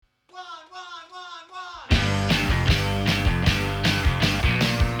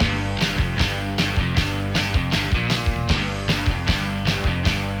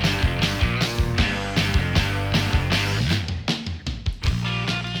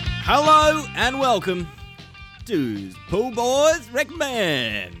Hello and welcome to Pool Boys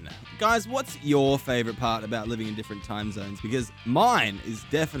Recommend. Guys, what's your favourite part about living in different time zones? Because mine is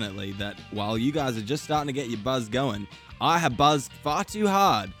definitely that while you guys are just starting to get your buzz going, I have buzzed far too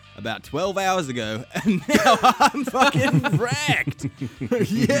hard about 12 hours ago, and now I'm fucking wrecked.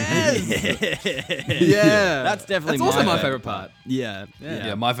 Yes! Yeah. That's definitely That's also my favourite favourite part. Yeah.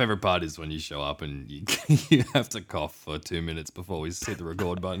 Yeah, my favorite part is when you show up and you have to cough for 2 minutes before we hit the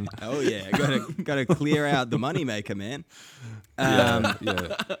record button. Oh yeah, gotta clear out the moneymaker, man. Yeah.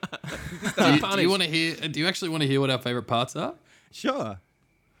 Do you want to hear? Do you actually want to hear what our favorite parts are? Sure.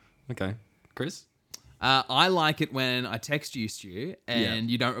 Okay, Chris. I like it when I text you, Stu, and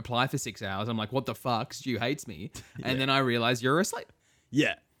you don't reply for 6 hours. I'm like, what the fuck? Stu hates me. And then I realize you're asleep.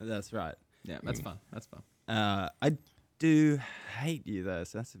 Yeah, that's right. Yeah, that's fun. That's fun. I do hate you though,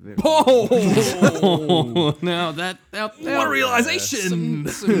 so that's a bit. Oh! Now What a realization!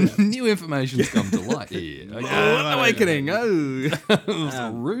 some new information's come to light here. What an awakening. Oh. It was a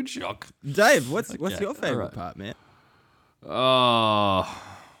rude shock. Dave, what's your favorite alright. part, man? Oh,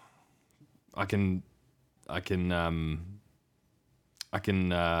 I can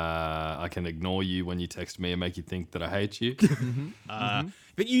ignore you when you text me and make you think that I hate you.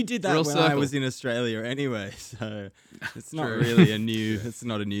 But you did that Real when I circle. was in Australia anyway, so it's not really it's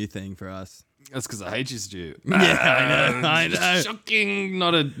not a new thing for us. That's because I hate you, Stu. I know. Shocking,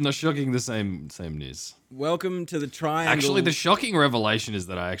 not shocking. The same news. Welcome to the triangle. Actually, the shocking revelation is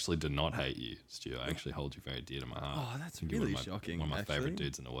that I actually do not hate you, Stu. I actually hold you very dear to my heart. Oh, that's You're really one of my- shocking, One of my actually. favorite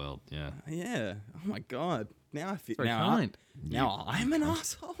dudes in the world. Yeah. Yeah. Oh my god. Now I feel Very now. kind. Now I'm an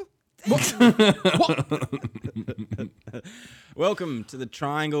asshole. Welcome to the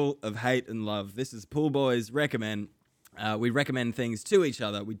triangle of hate and love. This is Pool Boys Recommend. We recommend things to each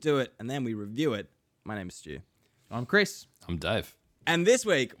other. We do it and then we review it. My name is Stu. I'm Chris. I'm Dave. And this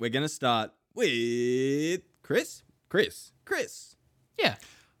week we're going to start with Chris. Yeah.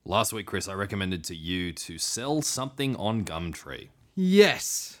 Last week, Chris, I recommended to you to sell something on Gumtree.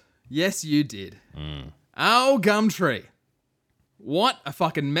 Yes. Yes, you did. Oh, Gumtree. What a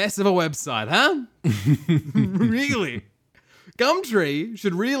fucking mess of a website, huh? Really? Gumtree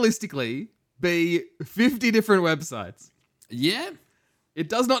should realistically be 50 different websites. Yeah. It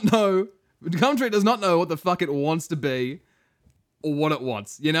does not know, Gumtree does not know what the fuck it wants to be or what it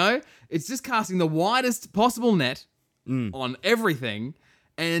wants, you know? It's just casting the widest possible net on everything,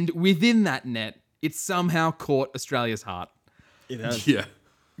 and within that net, it's somehow caught Australia's heart. It has. Yeah.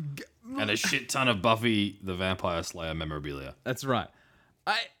 And a shit ton of Buffy the Vampire Slayer memorabilia. That's right.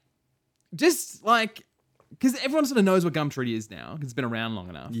 I just like, because everyone sort of knows what Gumtree is now, because it's been around long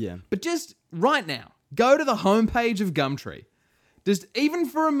enough. Yeah. But just right now, go to the homepage of Gumtree, just even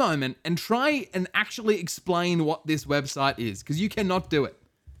for a moment, and try and actually explain what this website is, because you cannot do it.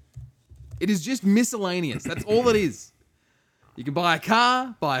 It is just miscellaneous. That's all it is. You can buy a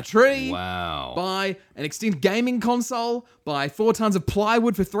car, buy a tree, Wow. buy an extinct gaming console, buy 4 tons of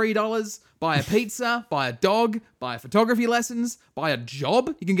plywood for $3, buy a pizza, buy a dog, buy photography lessons, buy a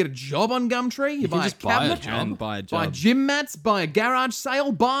job. You can get a job on Gumtree. You buy just a buy a cabinet, job. And buy a buy job. gym mats, buy a garage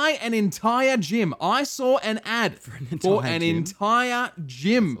sale, buy an entire gym. I saw an ad for an entire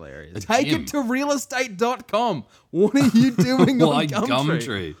gym. hilarious. Take gym. it to realestate.com. What are you doing Why on Gumtree?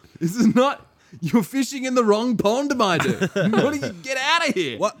 Gumtree? This is not... You're fishing in the wrong pond, my dude. What do you get out of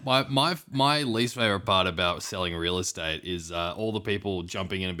here? What? My least favorite part about selling real estate is all the people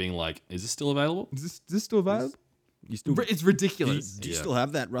jumping in and being like, "Is this still available?" Is this still available? You still It's ridiculous. do you Yeah. still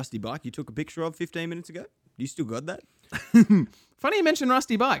have that rusty bike you took a picture of 15 minutes ago? You still got that? Funny you mentioned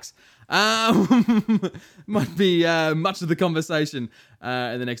rusty bikes. Might be much of the conversation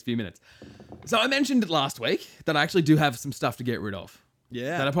in the next few minutes. So I mentioned last week that I actually do have some stuff to get rid of.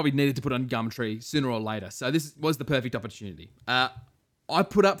 Yeah. That I probably needed to put on Gumtree sooner or later. So this was the perfect opportunity. I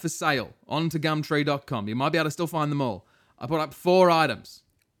put up for sale onto Gumtree.com. You might be able to still find them all. I put up 4 items.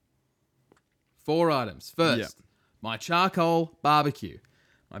 4 items. First, Yep. my charcoal barbecue.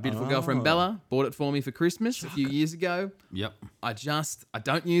 My beautiful girlfriend Bella bought it for me for Christmas a few years ago. Yep. I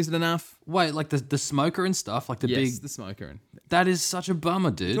don't use it enough. Wait, like the smoker and stuff, like the Yes, big. the smoker. That is such a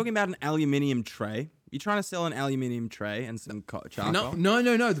bummer, dude. Talking about an aluminium tray. You trying to sell an aluminium tray and some charcoal? No. The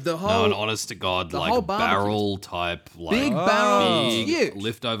No, whole an honest to God, whole like barbecue. barrel type, like big barrel, big huge.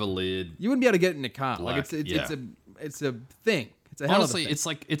 lift over lid. You wouldn't be able to get it in a car. Black, Like it's yeah. a thing. It's a hell Honestly, of a thing. it's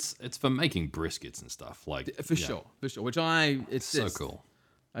like it's for making briskets and stuff. Like for yeah. sure. Which it's So just cool.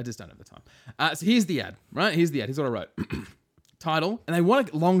 I just don't have the time. So here's the ad, right? Here's the ad. Here's what I wrote. Title, and they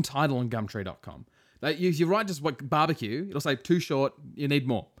want a long title on Gumtree.com. If you write just what barbecue, it'll say too short, you need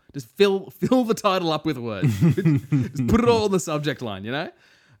more. Just fill the title up with words. Just put it all in the subject line, you know?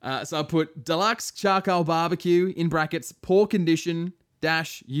 So I put deluxe charcoal barbecue in brackets, poor condition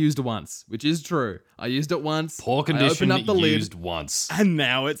dash used once, which is true. I used it once. Poor condition, I open up the used lid. once. And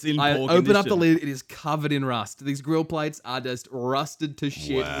now it's in I poor open up the condition. lid. It is covered in rust. These grill plates are just rusted to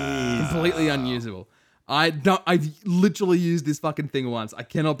shit. Wow. Completely unusable. I literally used this fucking thing once. I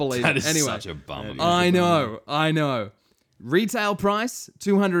cannot believe That it. is Anyway, such a bummer. I know. Retail price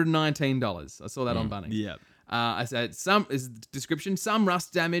 $219. I saw that on Bunnings. Yeah. I said some description, some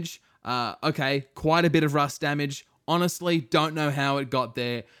rust damage. Okay, quite a bit of rust damage. Honestly, don't know how it got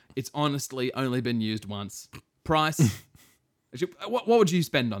there. It's honestly only been used once. Price. What would you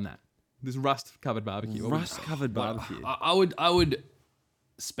spend on that? This rust-covered barbecue. What would you- Rust-covered barbecue. I would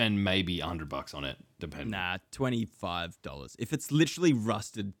spend maybe $100 on it, depending. Nah, $25. If it's literally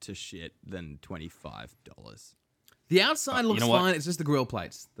rusted to shit, then $25. The outside looks know what? fine. It's just the grill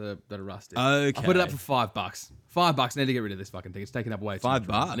plates that are rusted. Okay. I put it up for $5. $5. I need to get rid of this fucking thing. It's taking up way too much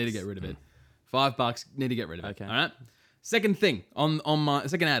room. I need to get rid of it. $5. Need to get rid of it. Okay. All right. Second thing on my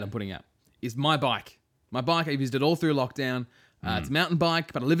second ad I'm putting out is my bike. My bike. I've used it all through lockdown. It's a mountain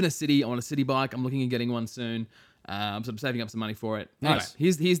bike, but I live in a city. I want a city bike. I'm looking at getting one soon. So I'm saving up some money for it. Anyway, Nice.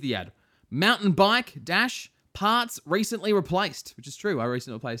 here's the ad. Mountain bike dash parts recently replaced, which is true. I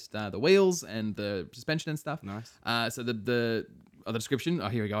recently replaced the wheels and the suspension and stuff. Nice. So the description. Oh,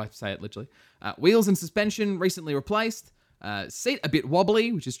 here we go. I say it literally. Wheels and suspension recently replaced. Seat a bit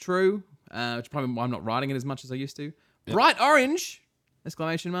wobbly, which is true. Which is probably why I'm not riding it as much as I used to. Bright orange!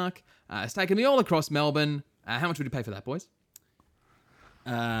 Exclamation mark. It's taken me all across Melbourne. How much would you pay for that, boys?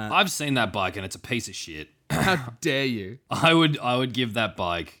 I've seen that bike and it's a piece of shit. How dare you? I would give that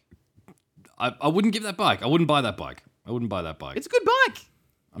bike. I wouldn't give that bike. I wouldn't buy that bike. I wouldn't buy that bike. It's a good bike.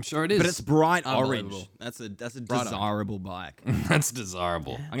 I'm sure it is. But it's bright orange. Unbelievable. That's a Bright desirable bike. that's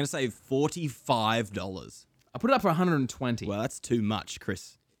desirable. I'm gonna say $45. I put it up for 120. Well, that's too much,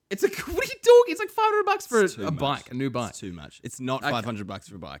 Chris. It's what are you talking? It's like $500 for It's too a much. bike, a new bike. It's too much. It's not $500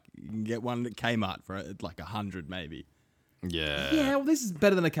 for a bike. You can get one at Kmart for like $100 maybe. Yeah. Yeah, well, this is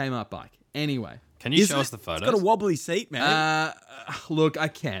better than a Kmart bike. Anyway, Can you Is show it? us the photos? It's got a wobbly seat, man. look, I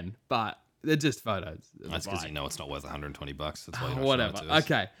can, but they're just photos. of the That's because bike. you know it's not worth $120. That's why you don't Whatever. show it to us.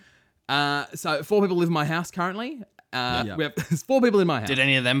 Okay. So 4 people live in my house currently. Yeah. We have there's 4 people in my house. Did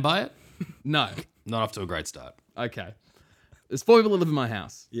any of them buy it? No. Not off to a great start. Okay. There's 4 people that live in my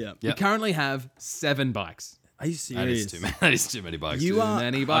house. yeah. Yeah. We currently have 7 bikes. Are you That is serious? too many. That is too many bikes. You are.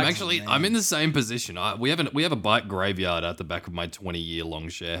 Many bikes. I'm in the same position. We have a bike graveyard at the back of my 20-year long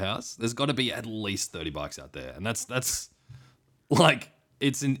share house. There's got to be at least 30 bikes out there, and that's like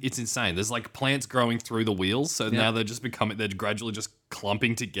it's insane. There's like plants growing through the wheels, so now they're gradually just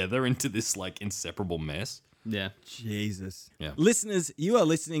clumping together into this like inseparable mess. Yeah. Jesus. Yeah. Listeners, you are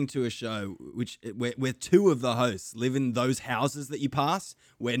listening to a show where 2 of the hosts live in those houses that you pass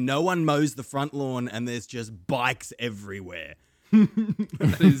where no one mows the front lawn and there's just bikes everywhere.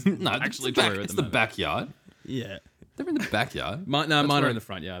 That is No, actually it's the true at It's the the moment. backyard. Yeah. They're in the backyard. Mine are where- in the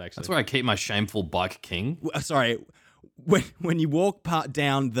front yard, actually. That's where I keep my shameful bike king. Sorry. When you walk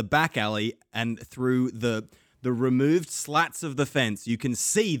down the back alley and through the removed slats of the fence, you can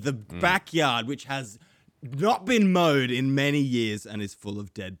see the backyard, which has not been mowed in many years and is full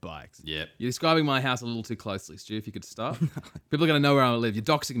of dead bikes. Yep. You're describing my house a little too closely, Stu, if you could stop. People are going to know where I live. You're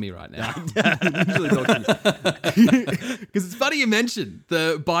doxing me right now. Literally doxing me. Because it's funny you mentioned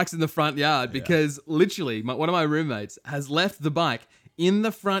the bikes in the front yard because literally one of my roommates has left the bike in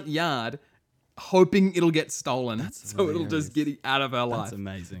the front yard hoping it'll get stolen so it'll just get out of her life. That's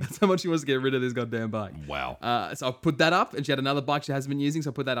amazing. That's how much she wants to get rid of this goddamn bike. Wow. So I put that up, and she had another bike she hasn't been using, so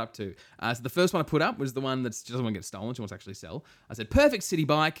I put that up too. So the first one I put up was the one that she doesn't want to get stolen, she wants to actually sell. I said, perfect city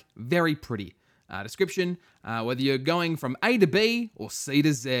bike, very pretty. Description, whether you're going from A to B or C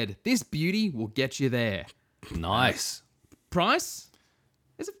to Z, this beauty will get you there. Nice. Price?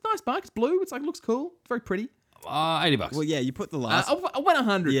 It's a nice bike, it's blue, it's like looks cool, it's very pretty. $80. Well, yeah, you put the last. I went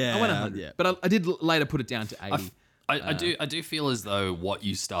 100. Yeah, I went 100. yeah. But I did later put it down to 80. I do feel as though what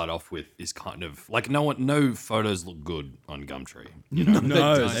you start off with is kind of like no photos look good on Gumtree. You know,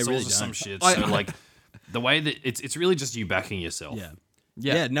 No, It's they all really just some don't. shit. So like the way that it's really just you backing yourself. Yeah.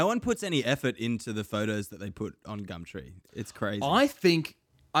 Yeah. Yeah, no one puts any effort into the photos that they put on Gumtree. It's crazy. I think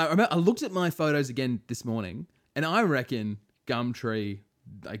I remember I looked at my photos again this morning, and I reckon Gumtree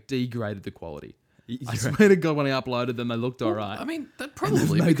like degraded the quality. I swear to God, when I uploaded them, they looked all right. I mean, that they've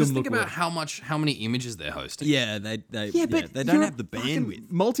probably made because them think look about worse. how many images they're hosting. Yeah, they don't have the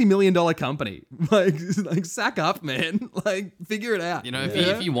bandwidth. Multi-million-dollar company. Like sack up, man. Like figure it out. You know,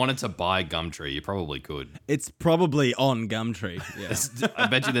 if you wanted to buy Gumtree, you probably could. It's probably on Gumtree. Yeah. I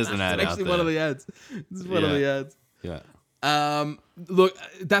bet you there's an ad It's out actually there. one of the ads. This is one of Yeah. the ads. Yeah. Look,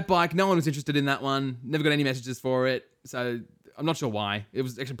 that bike, no one was interested in that one. Never got any messages for it. So I'm not sure why. It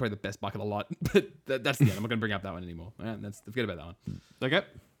was actually probably the best bike of the lot. But that's the end. I'm not going to bring up that one anymore. All right, forget about that one. Okay.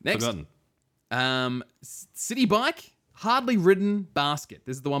 Next. Forgotten. City bike, hardly ridden basket.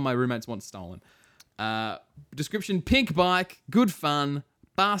 This is the one my roommates want stolen. Description: pink bike, good fun.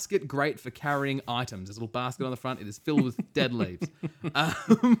 Basket, great for carrying items. There's a little basket on the front. It is filled with dead leaves.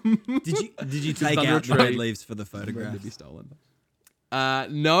 Did you take under a out the tree. dead leaves for the Ready photograph? to be stolen.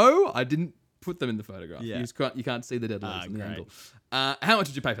 No, I didn't put them in the photograph. Yeah. You can't see the dead leaves in the great. angle. How much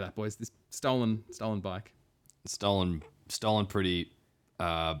did you pay for that, boys? This stolen bike. Stolen pretty.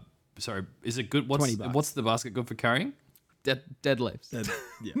 Sorry, is it good? $20. What's the basket good for carrying? Dead leaves.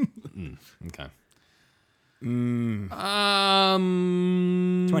 Yeah. Okay.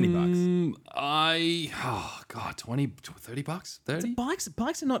 $20. Oh god, 20, 30 bucks? 30? Bikes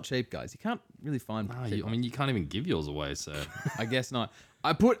are not cheap, guys. You can't really find. cheap I mean, you can't even give yours away, so I guess not.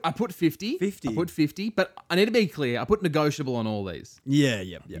 I put 50. 50. I put 50, but I need to be clear. I put negotiable on all these Yeah.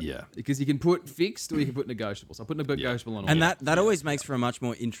 yeah. because you can put fixed or you can put negotiable. So I put negotiable on all. And that always makes for a much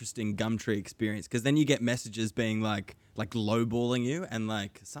more interesting Gumtree experience because then you get messages being like lowballing you, and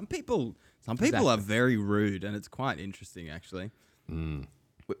like some people are very rude, and it's quite interesting actually.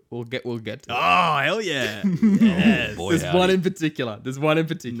 we'll get to. Oh hell yeah! Yes. Boy, There's howdy. one in particular.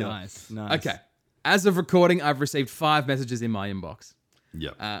 Nice. Okay. As of recording, I've received 5 messages in my inbox.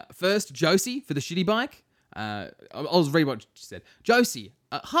 Yep. First, Josie for the shitty bike. I'll read what she said. Josie,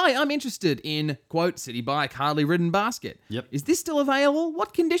 hi, I'm interested in, quote, city bike, hardly ridden basket. Yep. Is this still available?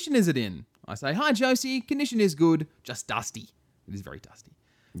 What condition is it in? I say, hi, Josie, condition is good, just dusty. It is very dusty.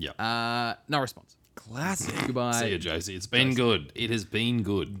 Yep. No response. Classic. Goodbye. See you, Josie. It's been good. It has been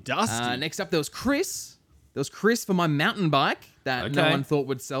good. Dusty. Next up, there was Chris. There was Chris for my mountain bike that no Okay. one thought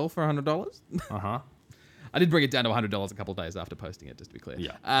would sell for $100. Uh-huh. I did bring it down to $100 a couple of days after posting it, just to be clear.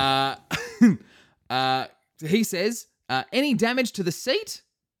 Yeah. He says, any damage to the seat?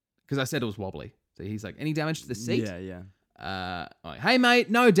 Because I said it was wobbly. So he's like, any damage to the seat? Yeah. I'm like, hey, mate,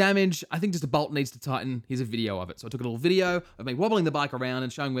 no damage. I think just a bolt needs to tighten. Here's a video of it. So I took a little video of me wobbling the bike around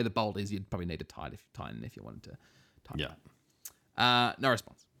and showing where the bolt is. You'd probably need to tighten if you wanted to tighten. Yeah. No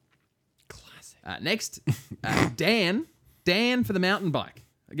response. Classic. Next, Dan for the mountain bike.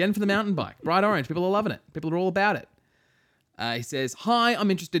 Again for the mountain bike. Bright orange. People are loving it. People are all about it. He says, hi,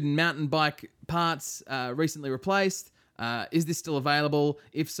 I'm interested in mountain bike parts recently replaced. Is this still available?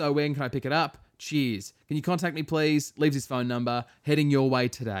 If so, when can I pick it up? Cheers. Can you contact me, please? Leaves his phone number. Heading your way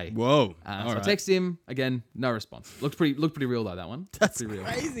today. Whoa. So All I right. text him. Again, no response. Looked pretty real, though, that one. That's pretty real.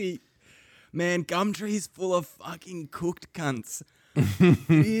 crazy. Man, Gumtree's full of fucking cooked cunts.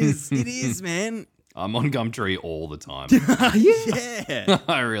 It is, man. I'm on Gumtree all the time. Yeah.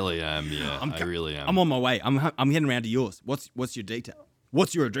 I really am. Yeah. I really am. I'm on my way. I'm heading around to yours. What's your detail?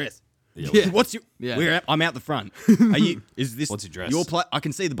 What's your address? Yeah. What's your? Yeah. Where at? I'm out the front. Are you? Is this? What's your address? Your place? I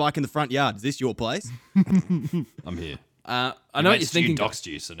can see the bike in the front yard. Is this your place? I'm here. I know what you're thinking. You doxed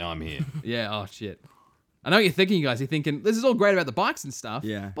you, so now I'm here. Yeah, oh shit. I know what you're thinking, you guys. You're thinking, this is all great about the bikes and stuff.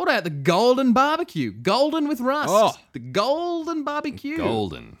 Yeah. What about the golden barbecue? Golden with rust. Oh. The golden barbecue.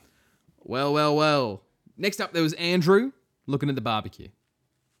 Golden. Well. Next up, there was Andrew looking at the barbecue.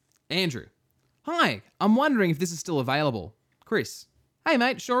 Andrew. Hi, I'm wondering if this is still available. Chris. Hey,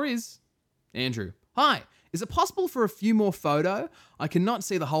 mate, sure is. Andrew. Hi, is it possible for a few more photo? I cannot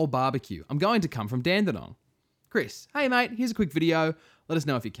see the whole barbecue. I'm going to come from Dandenong. Chris. Hey, mate, here's a quick video. Let us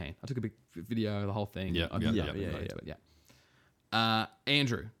know if you can. I took a big video of the whole thing. Yeah.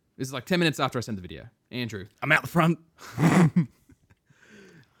 Andrew. This is like 10 minutes after I sent the video. Andrew. I'm out the front.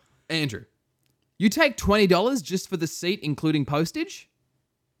 Andrew. You take $20 just for the seat, including postage?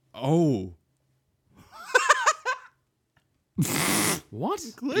 Oh. What?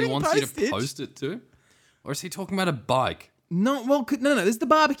 He wants you to post it too? Or is he talking about a bike? No, well, no. This is the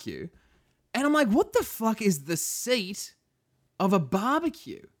barbecue. And I'm like, what the fuck is the seat of a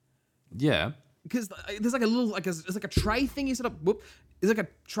barbecue? Yeah. Because there's like a little, there's like a tray thing you sort of, there's like a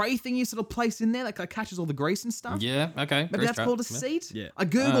tray thing you sort of place in there that catches all the grease and stuff. Yeah, okay. Maybe that's called a seat? Yeah. I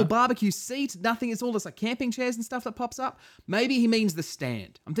Google barbecue seat, nothing, it's all just like camping chairs and stuff that pops up. Maybe he means the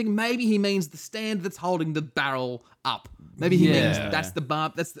stand. I'm thinking maybe he means the stand that's holding the barrel up. Maybe he means Yeah. that's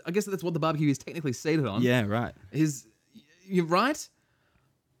I guess that's what the barbecue is technically seated on. Yeah, right. You're right.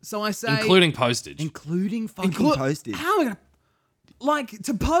 So I say, Including postage. Including fucking inclu- postage. How am I gonna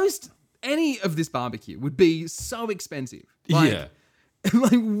to post any of this barbecue would be so expensive. Yeah.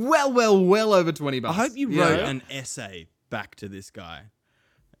 Like well over $20. I hope you wrote an essay back to this guy.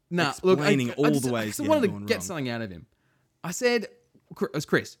 Nah, look, explaining all the ways I just he had wanted to gone get wrong. something out of him. I said,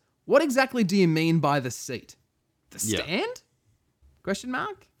 Chris, what exactly do you mean by the seat? The Yeah. stand? Question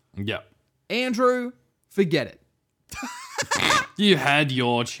mark? Yeah. Andrew, forget it. You had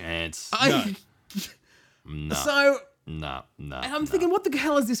your chance. I Nah. So Nah. and I'm thinking, what the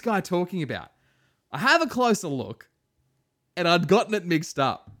hell is this guy talking about? I have a closer look, and I'd gotten it mixed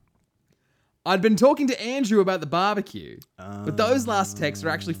up. I'd been talking to Andrew about the barbecue, but those last texts are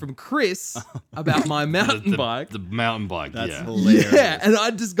actually from Chris about my mountain bike. The mountain bike, That's yeah. hilarious. Yeah, and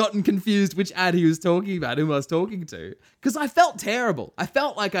I'd just gotten confused which ad he was talking about, whom I was talking to, because I felt terrible. I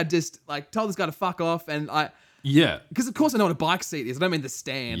felt like I just told this guy to fuck off, and Yeah. because of course I know what a bike seat is. I don't mean the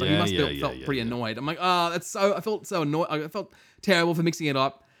stand. Like, he Yeah, must have yeah, felt yeah, pretty yeah. annoyed. I'm like, I felt so annoyed. I felt terrible for mixing it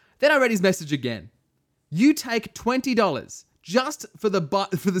up. Then I read his message again. You take $20 just for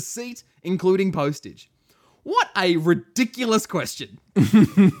the seat, including postage. What a ridiculous question.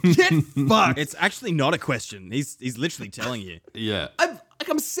 Get fucked. It's actually not a question. He's literally telling you. Yeah.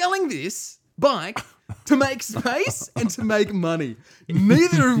 I'm selling this bike to make space and to make money,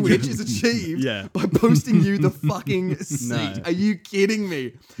 neither of which is achieved Yeah. by posting you the fucking seat. No. Are you kidding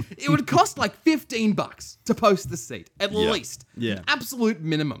me? It would cost like $15 to post the seat, at least. Yeah. Absolute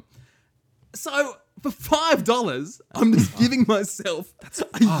minimum. So for $5, I'm just giving myself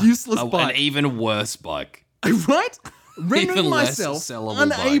a useless An bike. even worse bike. Right? Rendering Even less myself sellable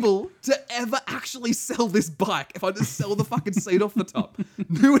bike. unable to ever actually sell this bike if I just sell the fucking seat off the top.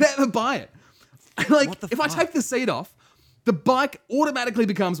 Who would ever buy it? Like, What the if I fuck? take the seat off, the bike automatically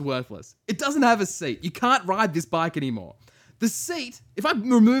becomes worthless. It doesn't have a seat. You can't ride this bike anymore. The seat, if I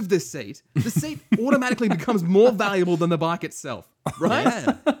remove this seat, the seat automatically becomes more valuable than the bike itself. Right?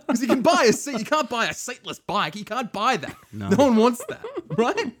 Yeah. Because you can buy a seat. You can't buy a seatless bike. You can't buy that. No one wants that.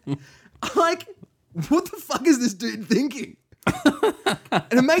 Right? Like, what the fuck is this dude thinking?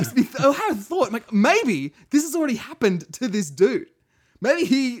 And it makes me, I had a thought, like, maybe this has already happened to this dude. Maybe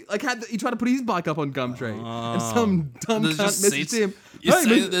he he tried to put his bike up on Gumtree, and some dumb There's cunt just messaged seats. him. You "Hey, say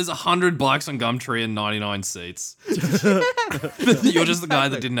man, that there's 100 bikes on Gumtree and 99 seats. You're just the guy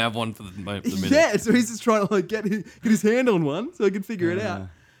that didn't have one for the minute. yeah, so he's just trying to get his hand on one so he can figure it out.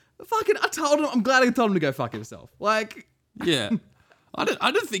 Fucking, I told him. I'm glad I told him to go fuck himself. Like, Yeah. I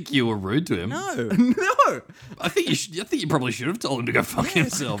don't think you were rude to him. No. no. I think you probably should have told him to go fuck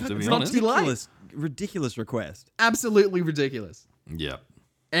himself, to be not honest. too late. Ridiculous request. Absolutely ridiculous. Yeah.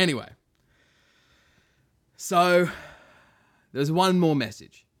 Anyway, so there's one more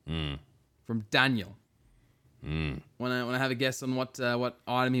message from Daniel. Want to have a guess on what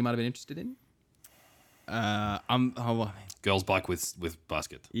item he might have been interested in? Girl's bike with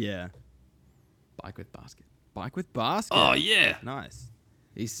basket. Yeah. Bike with basket. Bike with basket. Oh, yeah. Nice.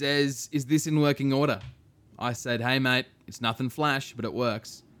 He says, "Is this in working order?" I said, "Hey mate, it's nothing flash, but it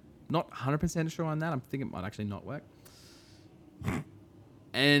works." Not 100% sure on that. I'm thinking it might actually not work.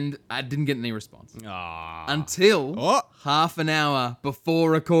 And I didn't get any response until Oh. half an hour before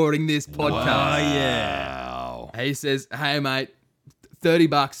recording this podcast. Oh, yeah. Wow. He says, "Hey mate,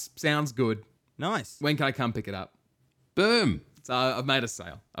 $30 sounds good. Nice. When can I come pick it up?" Boom. So I've made a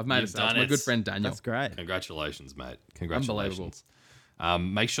sale. I've made You've a sale. It's done my it. good friend Daniel. That's great. Congratulations, mate. Congratulations.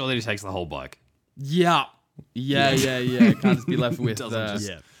 Make sure that he takes the whole bike. Yeah. Can't just be left with Doesn't just-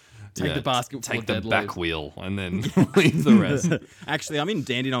 Yeah. take the basket full Take of the dead back leaves. wheel and then leave the rest. Actually, I'm in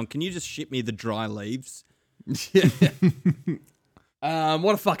Dandenong. Can you just ship me the dry leaves?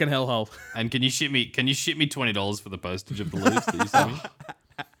 What a fucking hellhole. And can you ship me $20 for the postage of the leaves that you sent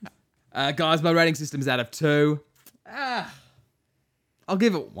me? Guys, my rating system is out of 2. I'll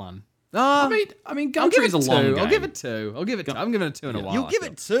give it 1. I mean, I'll give Gumtree's it a long 2. I'll game. give it 2. I'm giving it 2 in a while. You'll give I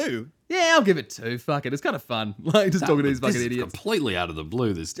it feel. 2. Yeah, I'll give it 2. Fuck it. It's kind of fun. Like, just talking to these fucking This is idiots. completely out of the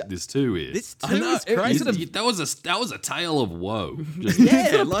blue. This 2 is. This 2 I know, is it- crazy. sort of- That was a tale of woe. Just, Yeah,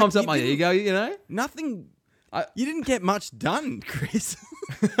 Sort of like, pumps up you my didn't- ego, you know? Nothing. You didn't get much done, Chris.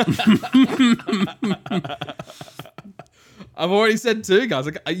 I've already said 2, guys.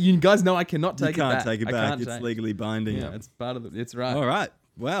 Like, you guys know I cannot You take it back. can't take it I back. can't It's change. legally binding. Yeah, it's part of it. It's right. All right.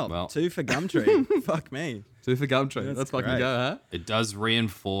 Well, Well. 2 for Gumtree. Fuck me. 2 for Gumtree. That's Let's fucking great. go, huh? it does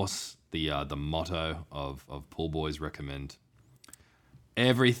reinforce the motto of Pool Boys Recommend.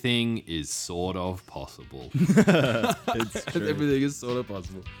 Everything is sort of possible. It's true. Everything is sort of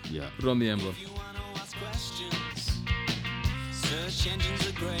possible. Yeah. Put it on the emblem. If you wanna ask questions, search engines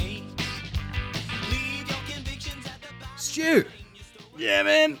are great. Leave your convictions at the back. Stu, Yeah,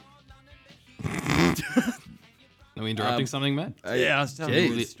 man. Are we interrupting something, Matt? Yeah, I was telling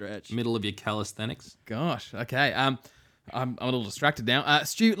you to stretch. Middle of your calisthenics? Gosh. Okay. I'm a little distracted now.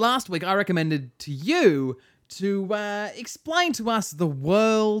 Stu, last week I recommended to you to explain to us the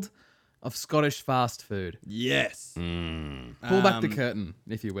world of Scottish fast food. Yes. Pull back the curtain,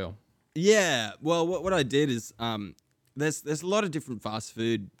 if you will. Yeah. Well, what I did is there's a lot of different fast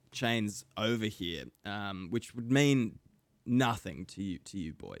food chains over here, which would mean nothing to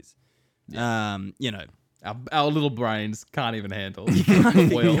you boys. You know, Our little brains can't even handle. you can't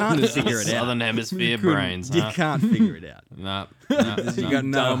figure it out. Southern Hemisphere brains, You huh? can't figure it out. No, You got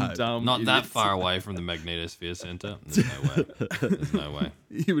no hope. not that far away from the Magnetosphere Center. There's no way. There's no way.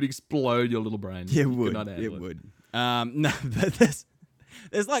 You would explode your little brain. It You could would. not handle It would. No, but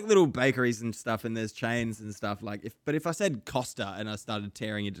there's like little bakeries and stuff, and there's chains and stuff. Like, if I said Costa and I started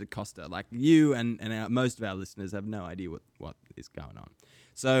tearing into Costa, like you and most of our listeners have no idea what is going on.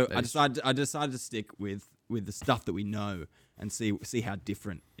 So I decided to stick with the stuff that we know and see how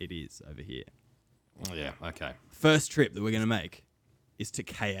different it is over here. Oh, yeah. Okay. First trip that we're gonna make is to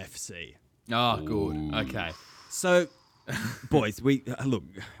KFC. Oh, good. Okay. So, boys, we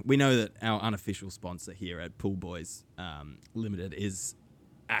know that our unofficial sponsor here at Pool Boys Limited is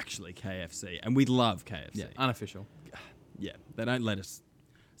actually KFC, and we love KFC. Yeah, unofficial. Yeah, they don't let us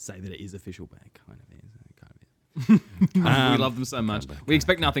say that it is official, but it kind of is. We love them so much. We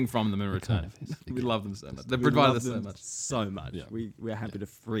expect nothing from them in return. We love them so much. They've provided us so much. So much. Yeah. We're happy to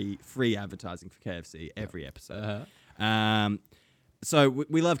free advertising for KFC every episode. Uh-huh. So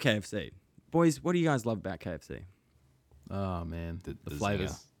we love KFC. Boys, what do you guys love about KFC? Oh man, the the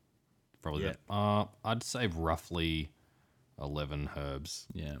flavors. zinger. Probably. Yeah. I'd say roughly 11 herbs.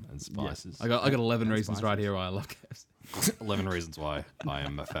 Yeah. And spices. I got 11 And reasons spices. right here why I love KFC. 11 reasons why I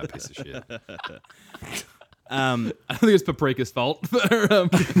am a fat piece of shit. I don't think it's Paprika's fault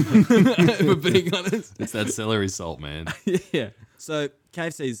for being honest. It's that celery salt, man. Yeah. So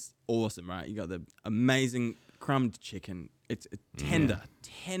KFC's awesome, right? You got the amazing crumbed chicken. It's tender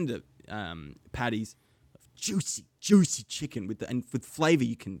patties, juicy chicken with flavor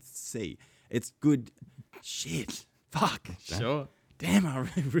you can see. It's good shit. Fuck. Sure. Damn, I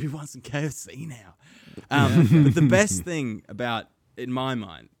really want some KFC now. But the best thing about, in my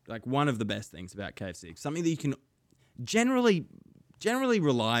mind, like one of the best things about KFC, something that you can generally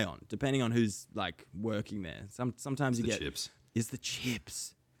rely on, depending on who's like working there. Sometimes you The get chips. is the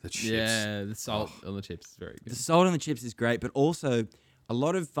chips. The chips. Yeah, the salt on the chips is very The good. salt on the chips is great, but also a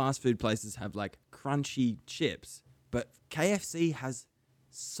lot of fast food places have like crunchy chips, but KFC has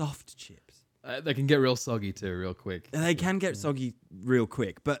soft chips. They can get real soggy too, real quick. And they can get soggy real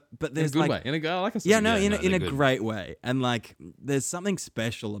quick, but In a there's good like way. I like a yeah, soggy no, way. in no, a they're good. great way, and like there's something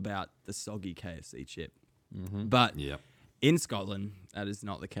special about the soggy KFC chip. But Yeah. in Scotland, that is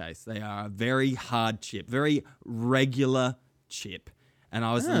not the case. They are a very hard chip, very regular chip, and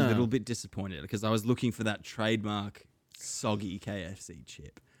I was a little bit disappointed because I was looking for that trademark soggy KFC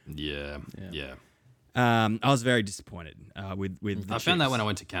chip. Yeah. Yeah. I was very disappointed with the I found that chips. when I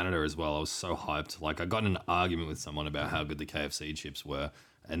went to Canada as well. I was so hyped. Like I got in an argument with someone about how good the KFC chips were,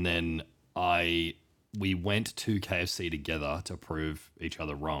 and then we went to KFC together to prove each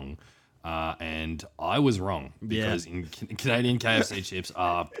other wrong. And I was wrong because in Canadian KFC chips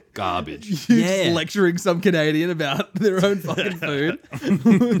are garbage. You Yeah. just lecturing some Canadian about their own fucking food.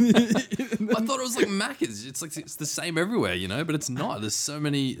 I thought it was like Macca's. It's like it's the same everywhere, you know, but it's not. There's so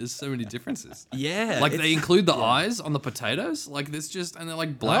many differences. Yeah, Like it's- they include the eyes on the potatoes. Like there's just and they're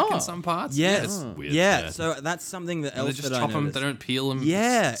like black Oh. in some parts. Yes. Yeah, it's weird. Yeah, so that's something that And they else just that I chop them. noticed. They don't peel them.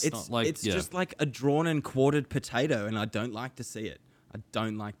 Yeah, it's not like it's just like a drawn and quartered potato, and I don't like to see it. I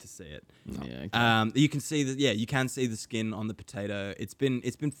don't like to see it. Yeah, You can see that. Yeah, you can see the skin on the potato. It's been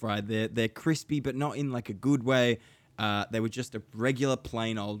fried. They're crispy, but not in like a good way. They were just a regular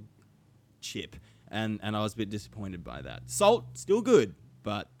plain old chip, and I was a bit disappointed by that. Salt still good,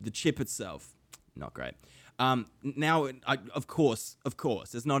 but the chip itself not great. Now, of course,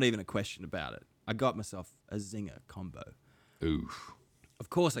 there's not even a question about it. I got myself a zinger combo. oof. Of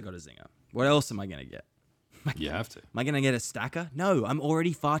course, I got a zinger. What else am I gonna get? You have to. Am I going to get a stacker? No, I'm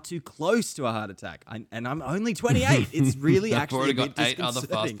already far too close to a heart attack. And I'm only 28. It's really I've actually already a bit got 8 other fast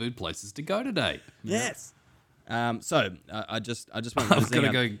disconcerting. food places to go today. Yes. So I just went with I've the got to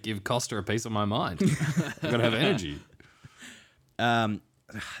Zinger. go give Costa a piece of my mind. I've got to have energy.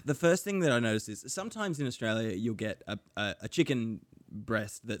 The first thing that I noticed is sometimes in Australia you'll get a chicken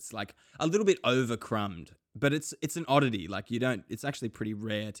breast that's like a little bit over crumbed, but it's an oddity. Like it's actually pretty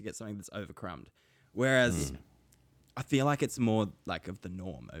rare to get something that's over crumbed. Whereas I feel like it's more like of the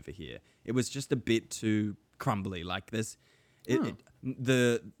norm over here. It was just a bit too crumbly. Like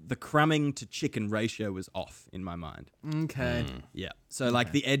the crumbing to chicken ratio was off in my mind. Okay. Yeah. So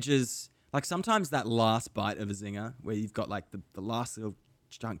like the edges, like sometimes that last bite of a zinger where you've got like the last little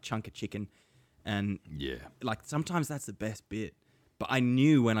chunk of chicken, and Yeah. like sometimes that's the best bit. But I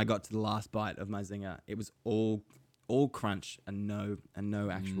knew when I got to the last bite of my zinger, it was all crunch and no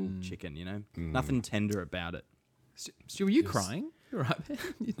actual chicken. You know, nothing tender about it. Stu, were you crying? You're right, man.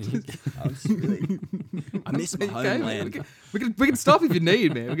 I miss my Okay, homeland. we can stop if you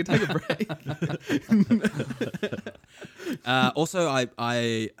need, man. We can take a break. Also,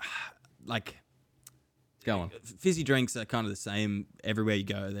 I like. Go on. Fizzy drinks are kind of the same everywhere you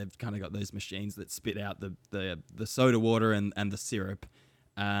go. They've kind of got those machines that spit out the soda water and the syrup,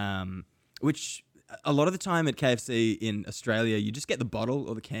 which a lot of the time at KFC in Australia, you just get the bottle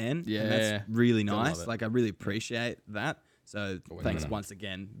or the can. Yeah. And that's really Gotta love nice. it. Like, I really appreciate that. So thanks once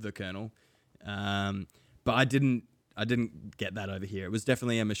again, the Colonel. But I didn't get that over here. It was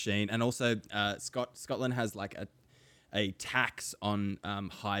definitely a machine. And also, Scotland has like a tax on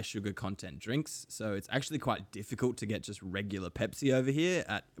high sugar content drinks, so it's actually quite difficult to get just regular Pepsi over here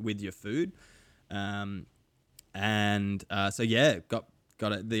with your food. So yeah, got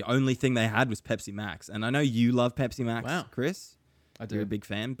it. The only thing they had was Pepsi Max, and I know you love Pepsi Max, Wow. Chris. I do. You're a big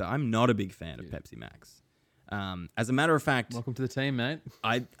fan, but I'm not a big fan of Pepsi Max. As a matter of fact, Welcome to the team, mate.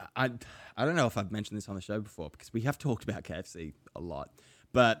 I don't know if I've mentioned this on the show before because we have talked about KFC a lot,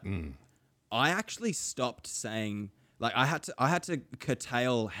 but I actually stopped saying. Like I had to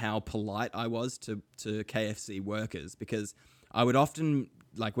curtail how polite I was to KFC workers because I would often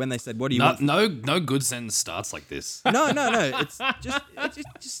like when they said, "What do you want?" No good sentence starts like this. No. It's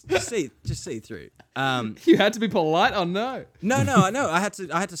just see through. You had to be polite. Oh no. No. I know. I had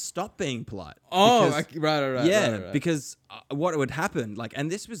to stop being polite. Oh, because- okay, right. Yeah, right. because what would happen, like, and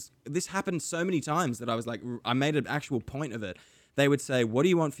this happened so many times that I was like, I made an actual point of it. They would say, "What do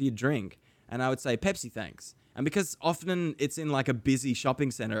you want for your drink?" And I would say, "Pepsi, thanks." And because often it's in like a busy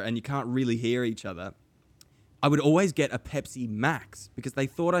shopping center and you can't really hear each other, I would always get a Pepsi Max because they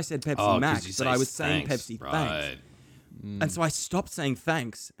thought I said Pepsi 'Cause Max, you but say I was saying thanks. Pepsi Right. thanks. And so I stopped saying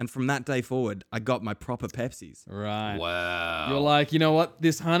thanks. And from that day forward, I got my proper Pepsis. Right. Wow. You're like, you know what?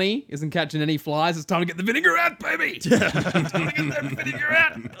 This honey isn't catching any flies. It's time to get the vinegar out, baby. Time to get that vinegar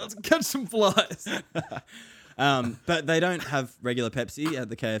out. Let's catch some flies. But they don't have regular Pepsi at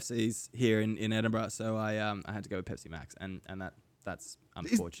the KFCs here in Edinburgh. So I had to go with Pepsi Max. And that's Is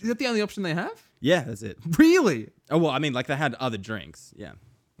unfortunate. that the only option they have? Yeah, that's it. Really? Oh, well, I mean, like they had other drinks. Yeah.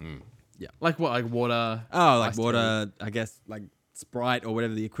 Like what? Like water? Oh, like iced water, I guess, like Sprite or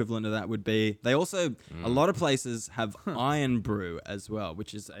whatever the equivalent of that would be. They also, a lot of places have Iron Brew as well,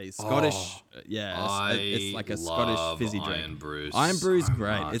 which is a Scottish, it's like a Scottish fizzy drink. Iron Brew. Iron Brew's so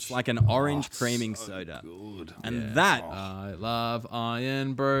great. much. It's like an orange creaming soda. Good. And that, I love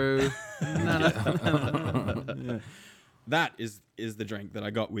Iron Brew. that is the drink that I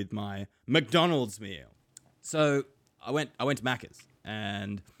got with my McDonald's meal. So I went to Macca's.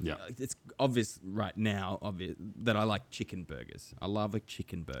 And Yeah. it's obvious right now that I like chicken burgers. I love a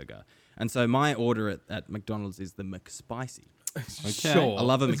chicken burger. And so my order at McDonald's is the McSpicy. Sure. I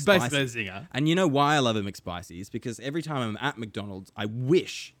love a It's McSpicy. basically a zinger. And you know why I love a McSpicy? Is because every time I'm at McDonald's, I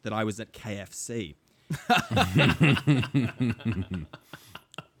wish that I was at KFC.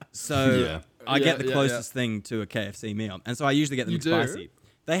 So Yeah. I get Yeah, the yeah, closest thing to a KFC meal. And so I usually get the You do? McSpicy.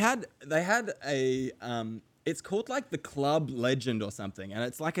 They had a it's called like the Club Legend or something, and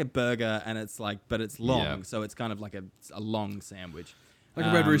it's like a burger, and it's like, but it's long, Yeah. so it's kind of like a long sandwich, Like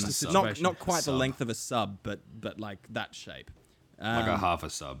a Red Rooster not situation. not quite the Sub. length of a sub, but like that shape. Like a half a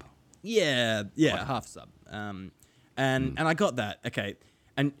sub. Yeah, half sub. And I got that. Okay,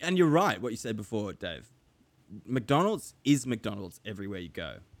 and you're right. What you said before, Dave. McDonald's is McDonald's everywhere you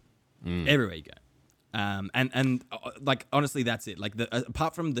go. Everywhere you go. And like honestly, that's it. Like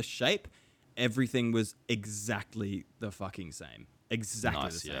apart from the shape, everything was exactly the fucking same. Exactly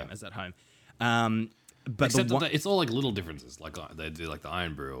Nice, the same yeah. as at home. But Except the one, that it's all like little differences. Like they do like the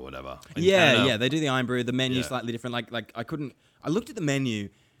Iron Brew or whatever. In yeah, Canada- they do the Iron Brew. The menu Yeah. slightly different. Like I looked at the menu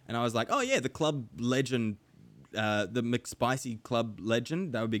and I was like, oh yeah, the Club Legend, the McSpicy Club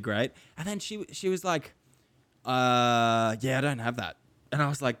Legend, that would be great. And then she was like, yeah, I don't have that. And I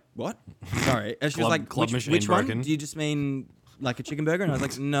was like, what? Sorry. And she was like, Club machine which one? broken. Do you just mean like a chicken burger? And I was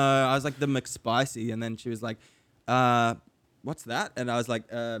like, no. I was like, the McSpicy. And then she was like, what's that? And I was like,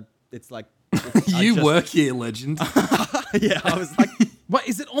 it's like... You work here, legend. Yeah, I was like... What,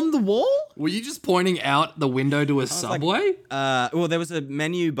 is it on the wall? Were you just pointing out the window to a subway? well, there was a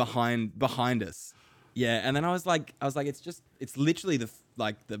menu behind us. Yeah, and then I was like, it's literally the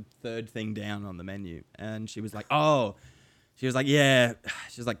third thing down on the menu. And she was like, oh, she was like, yeah.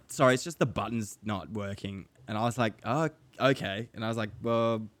 She was like, sorry, it's just the button's not working. And I was like, oh, okay. And I was like,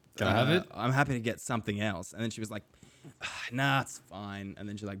 well, Can I have it? I'm happy to get something else. And then she was like, nah, it's fine. And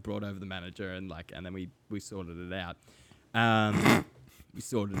then she like brought over the manager and then we sorted it out. We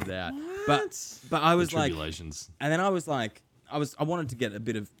sorted it out. But I was like, Tribulations. and then I was like, I wanted to get a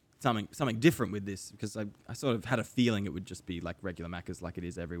bit of something different with this because I sort of had a feeling it would just be like regular Macca's like it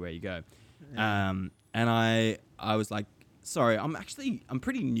is everywhere you go. And I was like, sorry, I'm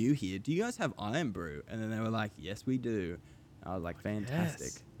pretty new here. Do you guys have Iron Brew? And then they were like, yes, we do. I was like,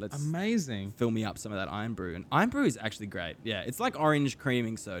 fantastic. Yes. Let's Amazing. fill me up some of that Iron Brew. And Iron Brew is actually great. Yeah, it's like orange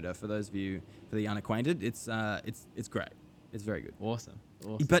creaming soda for those of you, for the unacquainted. It's great. It's very good. Awesome.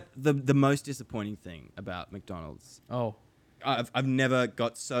 But the most disappointing thing about McDonald's, Oh. I've never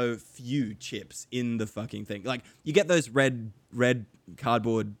got so few chips in the fucking thing. Like you get those red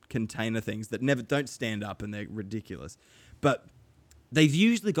cardboard container things that don't stand up and they're ridiculous. But they've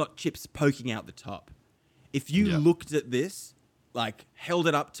usually got chips poking out the top. If you looked at this, like held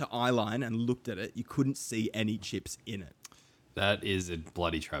it up to eye line and looked at it, you couldn't see any chips in it. That is a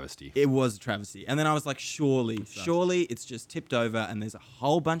bloody travesty. It was a travesty. And then I was like, surely it's just tipped over and there's a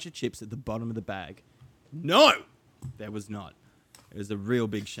whole bunch of chips at the bottom of the bag. No, there was not. It was a real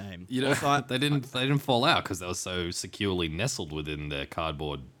big shame. You know, Also, they didn't fall out because they were so securely nestled within their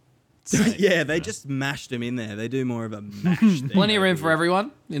cardboard. yeah, they just mashed them in there. They do more of a mash thing. Plenty of room for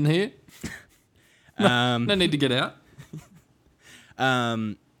everyone in here. No need to get out.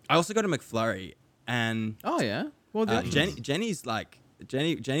 I also got a McFlurry, and Oh yeah. Well, Jenny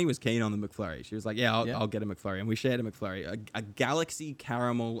was keen on the McFlurry. She was like, "Yeah, I'll get a McFlurry," and we shared a McFlurry, a Galaxy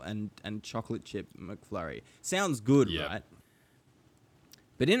caramel and chocolate chip McFlurry. Sounds good, Yep. right?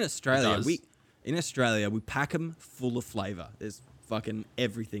 But in Australia, does. we pack them full of flavor. There's fucking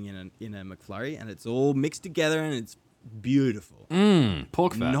everything in a McFlurry, and it's all mixed together, and it's beautiful.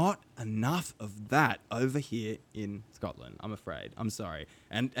 Pork fat. Not enough of that over here in Scotland, I'm afraid. I'm sorry.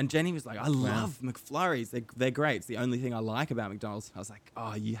 And Jenny was like, I love McFlurries. They're great. It's the only thing I like about McDonald's. I was like,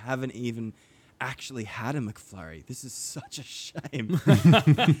 oh, you haven't even actually had a McFlurry. This is such a shame.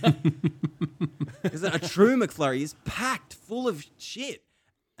 Because a true McFlurry is packed full of shit.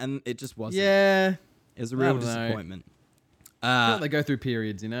 And it just wasn't. yeah. It was a I real don't know. disappointment. They go through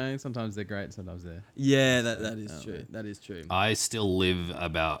periods, you know. Sometimes they're great, sometimes they're. Yeah, that is true. That is true. I still live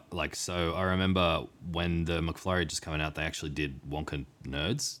about so I remember when the McFlurry just coming out, they actually did Wonka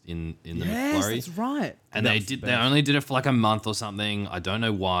Nerds in the Yes, McFlurry. that's right. And they only did it for like a month or something. I don't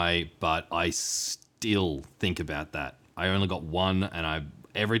know why, but I still think about that. I only got one, and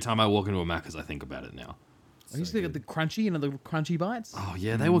every time I walk into a Macca's, I think about it now. I used to get the crunchy, the crunchy bites. Oh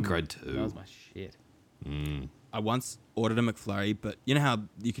yeah, they were good too. That was my shit. I once ordered a McFlurry, but you know how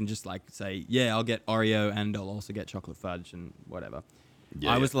you can just like say, yeah, I'll get Oreo and I'll also get chocolate fudge and whatever.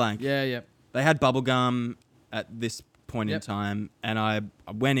 Yeah, I was like, Yeah. they had bubble gum at this point in Yep. time, and I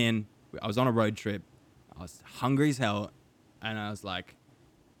went in. I was on a road trip. I was hungry as hell, and I was like,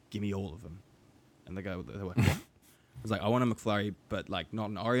 give me all of them. And they were what? I was like, I want a McFlurry, but like not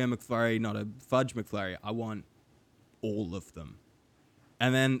an Oreo McFlurry, not a fudge McFlurry. I want all of them.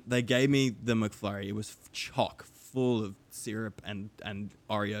 And then they gave me the McFlurry. It was chock full of syrup and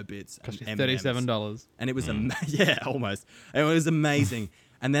Oreo bits. Cost you and $37. and it was yeah, almost. It was amazing.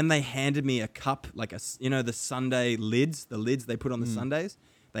 And then they handed me a cup, like the Sunday lids, the lids they put on the Sundays.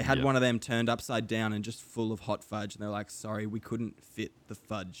 They had Yep. one of them turned upside down and just full of hot fudge. And they're like, sorry, we couldn't fit the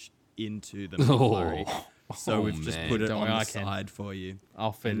fudge into the McFlurry. So Oh, we've just man. put it Don't on worry, the I can. side for you.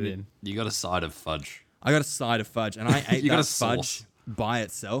 I'll fit it in. You got a side of fudge. I got a side of fudge, and I ate You got that a fudge sauce. by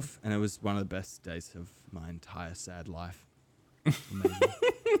itself, and it was one of the best days of my entire sad life. Amazing.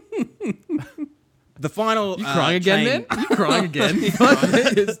 The final. You crying again, chain- man? You crying again?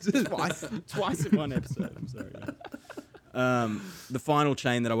 twice in one episode. I'm sorry. The final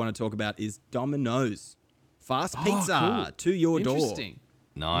chain that I want to talk about is Domino's. Fast pizza cool. to your door. Interesting.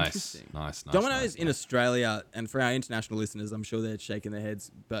 Nice. Interesting. Nice. Domino's in Australia, and for our international listeners, I'm sure they're shaking their heads,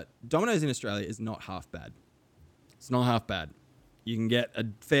 but Domino's in Australia is not half bad. It's not half bad. You can get a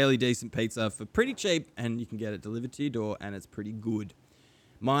fairly decent pizza for pretty cheap, and you can get it delivered to your door, and it's pretty good.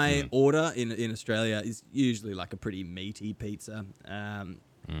 My order in Australia is usually like a pretty meaty pizza. I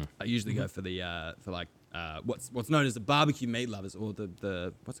usually go for the what's known as the barbecue meat lovers, or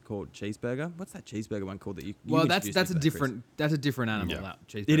the what's it called, cheeseburger. What's that cheeseburger one called that you? Well, introduced me that's to a that, Chris? different animal. Yeah. That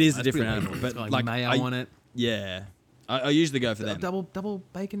cheeseburger. It is a That's different pretty animal, good. but It's got, like mayo on it. Yeah, I usually go for them. Double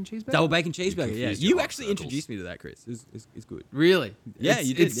bacon cheeseburger. Double bacon cheeseburger. Yeah, confused you your actually circles. introduced me to that, Chris. It's good. Really? Yeah, It's-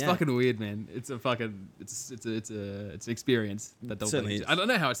 you did, It's yeah. fucking weird, man. It's a fucking it's an experience that double Certainly bacon. is. I don't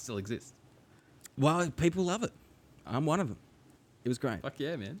know how it still exists. Well, people love it. I'm one of them. It was great. Fuck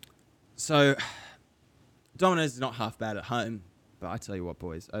yeah, man. So, Domino's is not half bad at home, but I tell you what,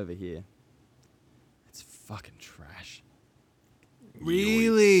 boys, over here, it's fucking trash.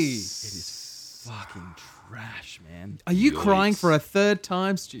 Really? It is fucking trash, man. Are you Yikes. crying for a third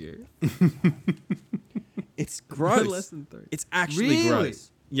time, Stu? It's gross. less than 3. It's actually Really?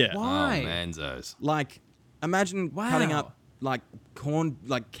 gross. Yeah. Why? Oh, manzos. Like, imagine cutting Wow. up like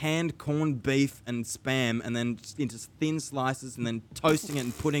canned corned beef and spam, and then just into thin slices, and then toasting it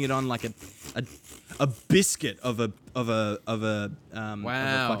and putting it on like a biscuit of a Wow.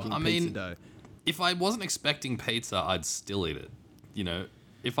 fucking I pizza mean, dough. If I wasn't expecting pizza, I'd still eat it. You know,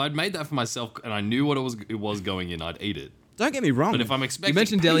 if I'd made that for myself and I knew what it was going in, I'd eat it. Don't get me wrong. But if I'm expecting You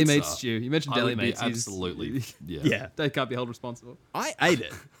mentioned deli pizza, meats, Stu. You mentioned I deli would be meats. absolutely. Yeah. yeah, They can't be held responsible. I ate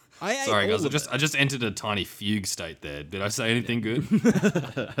it. I ate Sorry, all guys. of it. I just entered a tiny fugue state there. Did I say anything good?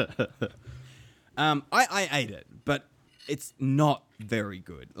 I ate it, but it's not very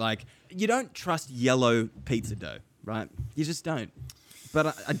good. Like, you don't trust yellow pizza dough, right? You just don't.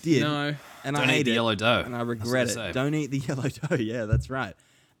 But I did. No. And Don't I eat ate the it, yellow dough. and I That's what regret they it. say. Don't eat the yellow dough. Yeah, that's right.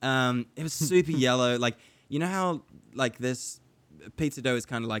 It was super yellow. Like, you know how like this pizza dough is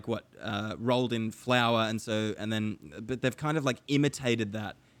kind of like what rolled in flour, but they've kind of like imitated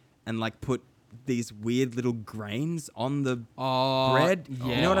that and like put these weird little grains on the bread.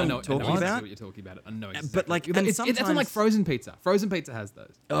 Yeah, You know what I I'm know talking exactly about? what you're talking about. I know exactly. But, like, and it's that's on like sometimes- frozen pizza. Frozen pizza has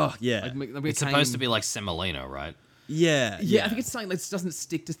those. Oh yeah, It's supposed to be like semolina, right? yeah, Yeah, I think it's something that doesn't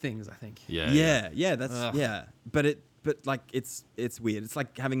stick to things. I think. yeah. That's Ugh. yeah, but like it's weird. It's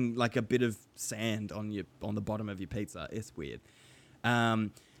like having like a bit of sand on the bottom of your pizza. It's weird.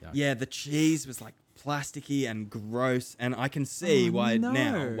 Yeah, the cheese was like plasticky and gross, and I can see why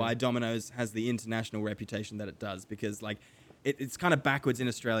Domino's has the international reputation that it does, because like it's kind of backwards in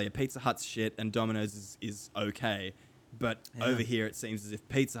Australia. Pizza Hut's shit and Domino's is okay, but over here it seems as if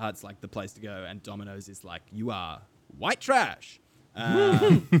Pizza Hut's like the place to go, and Domino's is like, you are white trash.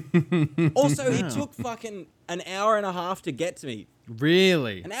 Also, it took fucking an hour and a half to get to me.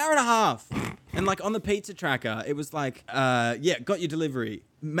 Really? An hour and a half. And like on the pizza tracker, it was like, got your delivery,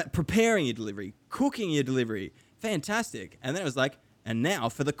 preparing your delivery, cooking your delivery. Fantastic. And then it was like, and now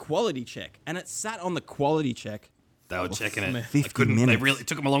for the quality check. And it sat on the quality check. They were checking it. 50 They minutes. really it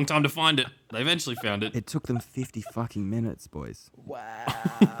took them a long time to find it. They eventually found it. It took them 50 fucking minutes, boys.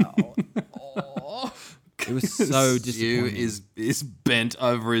 Wow. It was so Stu disappointing. is bent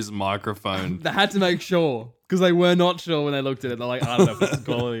over his microphone. They had to make sure because they were not sure when they looked at it. They're like, I don't know if this is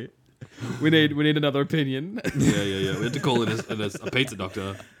quality. We need another opinion. Yeah. We had to call in a pizza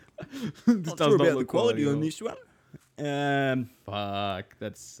doctor. This does not look quality on at this one. all. Fuck,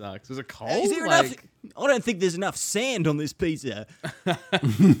 that sucks. Was it cold? Is there enough? I don't think there's enough sand on this pizza.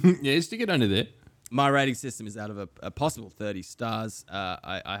 Yeah, stick it under there. My rating system is out of a possible 30 stars.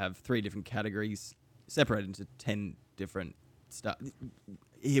 I have 3 different categories separated into 10 different stars.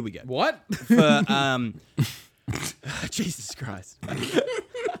 Here we go. What? For Jesus Christ.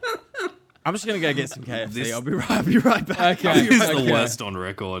 I'm just gonna go get some KFC. This- I'll be right back. Okay. He's the Okay. worst on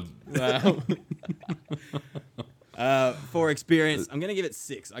record. Wow. For experience, I'm gonna give it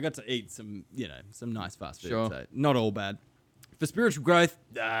 6. I got to eat some nice fast food. Sure. So not all bad. For spiritual growth,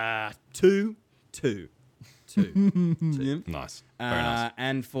 2. Nice. Very nice.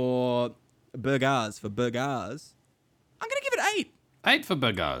 And for burgers, I'm gonna give it 8. 8 for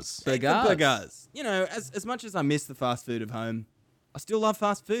burgers. Burgers. You know, as much as I miss the fast food of home, I still love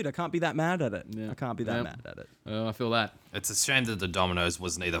fast food. I can't be that mad at it. Yeah. I can't be that Yep. mad at it. Oh, I feel that. It's a shame that the Domino's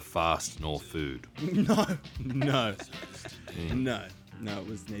was neither fast nor food. No, it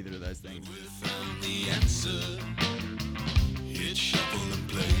was neither of those things. Found the answer. Hit shuffle and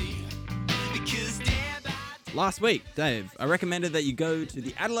play. Because day by Last week, Dave, I recommended that you go to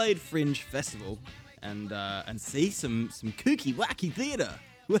the Adelaide Fringe Festival and see some kooky, wacky theatre.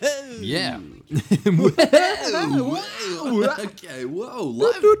 Whoa! Yeah. Okay, whoa.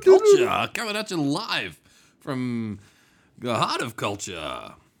 Live culture. Coming at you live from the heart of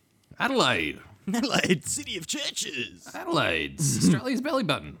culture. Adelaide. Adelaide, city of churches. Adelaide's Australia's belly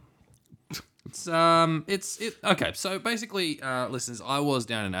button. Okay. So basically, listeners, I was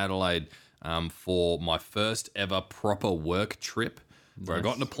down in Adelaide for my first ever proper work trip, where I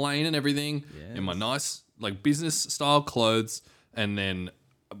got in a plane and everything in my nice like business style clothes, and then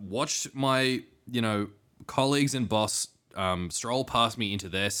watched my colleagues and boss stroll past me into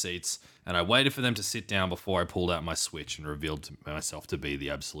their seats, and I waited for them to sit down before I pulled out my Switch and revealed to myself to be the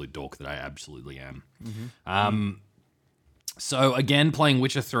absolute dork that I absolutely am. So again, playing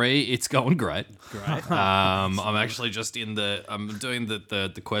Witcher 3, it's going great. Great. I'm actually just I'm doing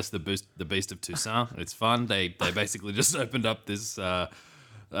the quest, the Beast of Toussaint. It's fun. They basically just opened up this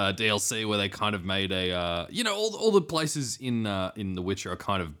DLC where they kind of made all the places in The Witcher are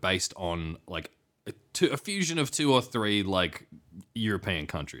kind of based on like a fusion of 2 or 3 like European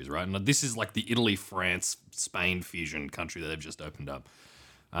countries, right? And this is like the Italy, France, Spain fusion country that they've just opened up.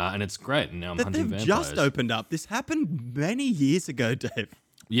 And it's great. And now I'm hunting They've vampires. just opened up. This happened many years ago, Dave.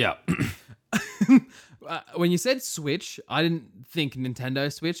 Yeah. When you said Switch, I didn't think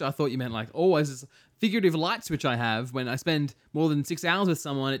Nintendo Switch. I thought you meant like, oh, it's this figurative light switch I have. When I spend more than 6 hours with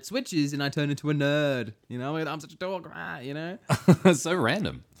someone, it switches and I turn into a nerd. You know, I'm such a dog, you know? So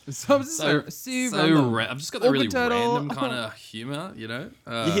random. So I've just got the really random kind of humor, you know?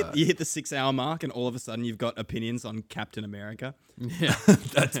 You hit the 6 hour mark, and all of a sudden you've got opinions on Captain America. Yeah.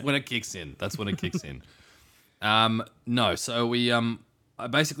 That's when it kicks in. No, so I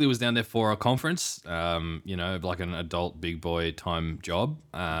basically was down there for a conference, like an adult big boy time job,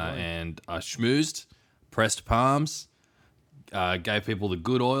 and I schmoozed, pressed palms, gave people the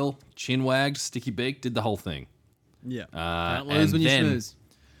good oil, chin wagged, sticky beak, did the whole thing. Yeah. Can't lose when you schmooze.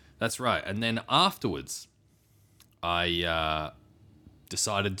 That's right. And then afterwards, I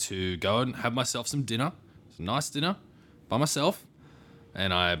decided to go and have myself some dinner. It's a nice dinner by myself.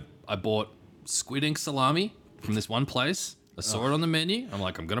 And I bought squid ink salami from this one place. I saw it on the menu. I'm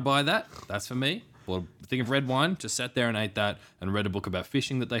like, I'm going to buy that. That's for me. Bought a thing of red wine. Just sat there and ate that and read a book about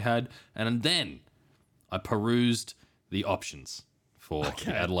fishing that they had. And then I perused the options for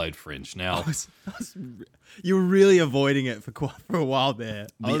the Adelaide Fringe. Now, You were really avoiding it for a while there.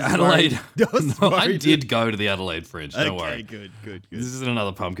 the Adelaide... I I did go to the Adelaide Fringe. Don't worry. Okay, good. This isn't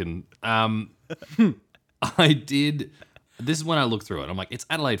another pumpkin. I did. This is when I looked through it. I'm like, it's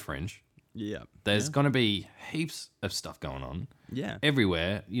Adelaide Fringe. Yeah. There's going to be heaps of stuff going on Yeah.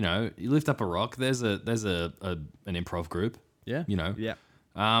 everywhere. You know, you lift up a rock. There's an improv group. Yeah. You know. Yeah.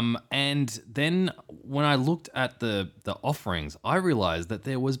 And then when I looked at the offerings, I realized that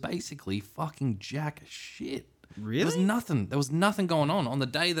there was basically fucking jack shit. Really? There was nothing going on the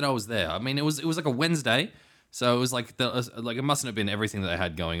day that I was there. I mean, it was like a Wednesday. So it was like it mustn't have been everything that they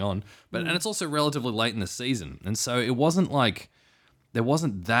had going on, and it's also relatively late in the season, and so it wasn't like there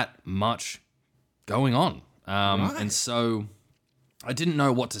wasn't that much going on, and so I didn't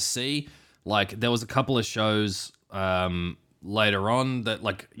know what to see. Like there was a couple of shows later on that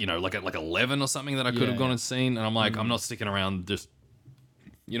like at 11 or something that I could have gone and seen, and I'm like I'm not sticking around just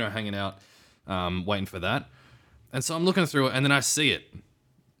hanging out waiting for that, and so I'm looking through it, and then I see it,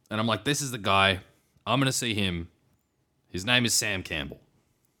 and I'm like, this is the guy. I'm going to see him. His name is Sam Campbell.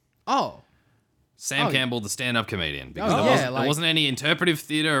 Oh. Sam Campbell, the stand-up comedian. Because yeah, there wasn't any interpretive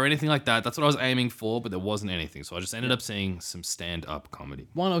theater or anything like that. That's what I was aiming for, but there wasn't anything. So I just ended up seeing some stand-up comedy.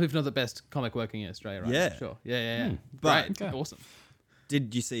 One of, if not the best comic working in Australia, right? Yeah. Sure. Yeah. But- Great. Awesome.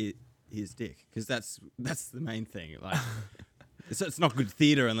 Did you see his dick? Because that's the main thing. Like, it's not good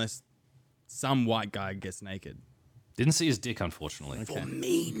theater unless some white guy gets naked. Didn't see his dick, unfortunately. For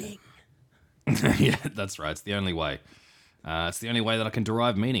meaning. Yeah, that's right. It's the only way. It's the only way that I can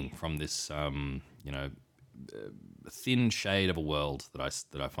derive meaning from this, thin shade of a world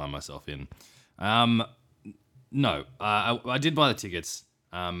that I find myself in. No, I did buy the tickets,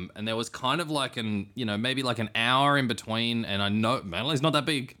 and there was kind of like maybe like an hour in between, and I know Madelaine's not that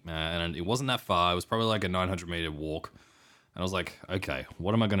big, and it wasn't that far. It was probably like a 900-meter walk, and I was like, okay,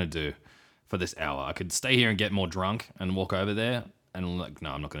 what am I gonna do for this hour? I could stay here and get more drunk and walk over there, and I'm like,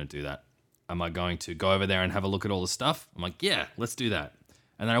 no, I'm not gonna do that. Am I going to go over there and have a look at all the stuff? I'm like, yeah, let's do that.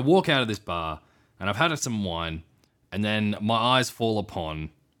 And then I walk out of this bar, and I've had some wine, and then my eyes fall upon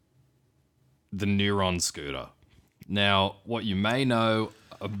the Neuron scooter. Now, what you may know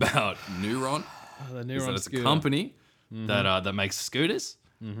about Neuron The is Neuron that it's scooter. a company that makes scooters,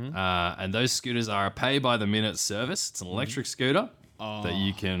 and those scooters are a pay-by-the-minute service. It's an electric scooter that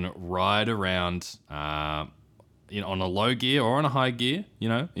you can ride around on a low gear or on a high gear,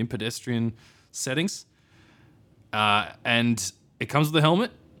 in pedestrian settings. And it comes with a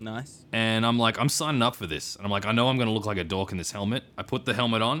helmet. Nice. And I'm like, I'm signing up for this. And I'm like, I know I'm going to look like a dork in this helmet. I put the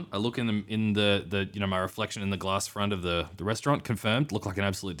helmet on. I look in the my reflection in the glass front of the restaurant. Confirmed. Look like an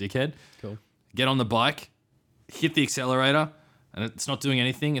absolute dickhead. Cool. Get on the bike, hit the accelerator, and it's not doing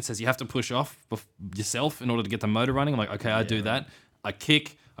anything. It says you have to push off yourself in order to get the motor running. I'm like, okay, I do that. I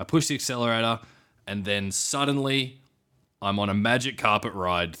kick, I push the accelerator, and then suddenly I'm on a magic carpet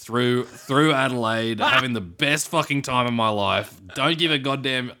ride through Adelaide, having the best fucking time of my life. Don't give a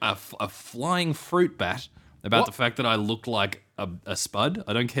goddamn a flying fruit bat about the fact that I looked like a spud.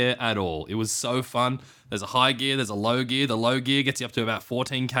 I don't care at all. It was so fun. There's a high gear, there's a low gear. The low gear gets you up to about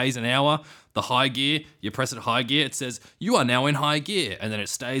 14 k's an hour. The high gear, you press it high gear, it says you are now in high gear, and then it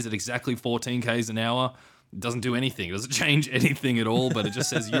stays at exactly 14 k's an hour. It doesn't do anything. It doesn't change anything at all, but it just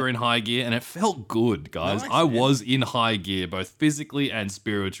says you're in high gear, and it felt good, guys. Nice, I man. was in high gear, both physically and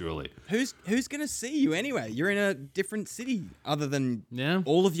spiritually. Who's gonna see you anyway? You're in a different city other than Yeah.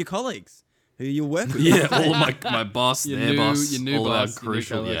 all of your colleagues who you'll work with. Yeah, all of my boss, Your their new- boss, your new all boss, of your our new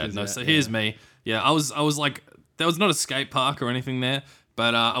crucial. Yeah, coworkers, no. yeah, So yeah. here's me. Yeah, I was like, there was not a skate park or anything there,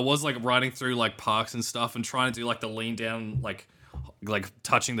 but I was like riding through like parks and stuff and trying to do like the lean down, like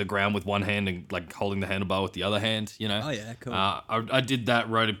touching the ground with one hand and like holding the handlebar with the other hand. You know. Oh, yeah, cool. I did that.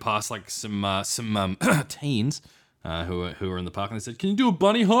 Rode it past like some teens who were in the park, and they said, "Can you do a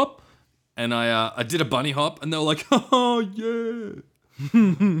bunny hop?" And I did a bunny hop, and they were like, "Oh yeah."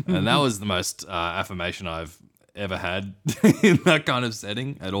 And that was the most affirmation I've ever had in that kind of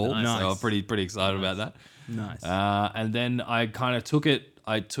setting at all. Nice. So I'm pretty excited about that. Nice. And then I kind of took it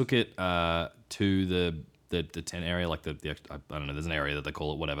to the tent area, like the I don't know, there's an area that they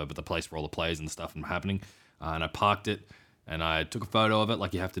call it whatever, but the place where all the plays and stuff are happening. And I parked it, and I took a photo of it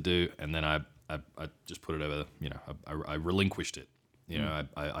like you have to do, and then I just put it over. I relinquished it.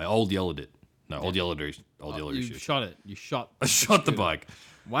 I old yelled it. No, old yelled it. Old yelled You it. shot it. You shot. I shot the bike.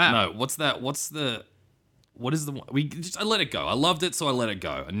 Wow. No, what is the one? I let it go. I loved it, so I let it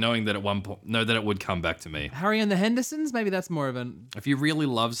go. And knowing that at one point, know that it would come back to me. Harry and the Hendersons. Maybe that's more of an. If you really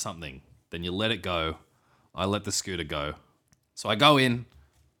love something, then you let it go. I let the scooter go. So I go in,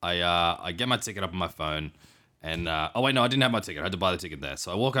 I get my ticket up on my phone, and oh wait, no, I didn't have my ticket. I had to buy the ticket there.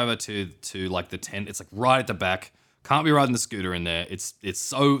 So I walk over to like the tent. It's like right at the back. Can't be riding the scooter in there. It's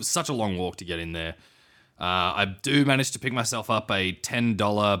such a long walk to get in there. I do manage to pick myself up a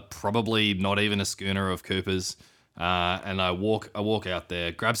 $10, probably not even a schooner of Cooper's, and I walk out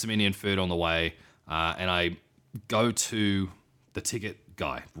there, grab some Indian food on the way, and I go to the ticket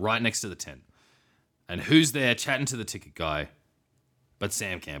guy right next to the tent. And who's there chatting to the ticket guy but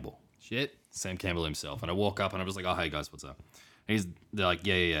Sam Campbell? Shit. Sam Campbell himself. And I walk up and I'm just like, "Oh, hey guys, what's up?" And they're like,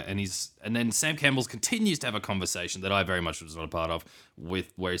 yeah. And then Sam Campbell continues to have a conversation that I very much was not a part of,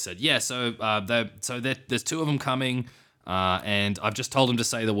 with where he said, "Yeah, there's two of them coming, and I've just told him to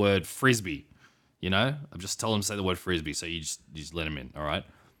say the word frisbee. I've just told him to say the word frisbee, so you just let him in, all right?"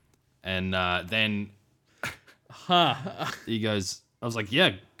 And then he goes, I was like,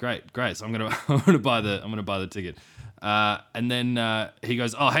 "Yeah, great. So I'm gonna buy the ticket." And then he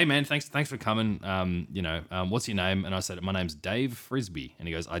goes, "Oh, hey man, thanks for coming. What's your name?" And I said, "My name's Dave Frisbee." And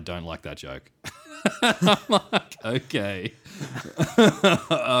he goes, "I don't like that joke." I'm like, okay.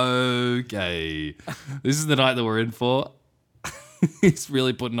 Okay. This is the night that we're in for. He's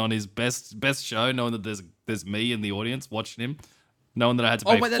really putting on his best show, knowing that there's me in the audience watching him, knowing that I had to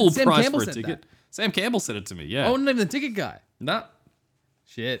pay full Sam price Campbell for a said ticket. that. Sam Campbell said it to me, yeah. Oh, not even the ticket guy. Nah.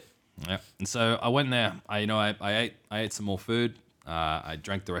 Shit. Yeah. And so I went there. I ate some more food. I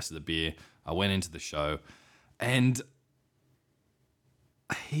drank the rest of the beer. I went into the show, and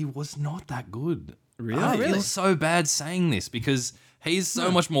he was not that good. Really? I Really? feel so bad saying this because he's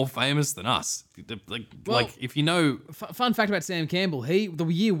so much more famous than us. Like if you know, Fun fact about Sam Campbell. The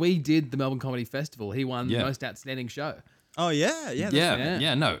year we did the Melbourne Comedy Festival, he won Yeah. most outstanding show. Oh yeah. That's yeah,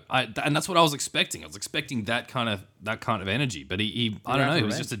 Yeah. no, and that's what I was expecting. I was expecting that kind of energy, but he I don't know, he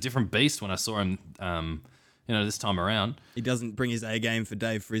was just a different beast when I saw him. This time around. He doesn't bring his A game for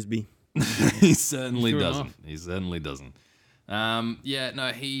Dave Frisbee. He certainly Sure doesn't. enough. He certainly doesn't.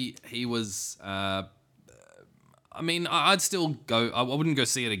 He was. I mean, I'd still go. I wouldn't go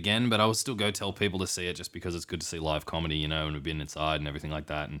see it again, but I would still go tell people to see it just because it's good to see live comedy, and we've been inside and everything like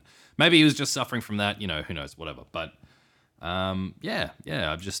that. And maybe he was just suffering from that, who knows, whatever. But I've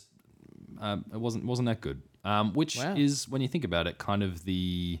just it wasn't that good. Which Wow. is, when you think about it, kind of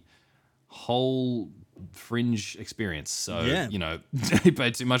the whole Fringe experience. So Yeah. he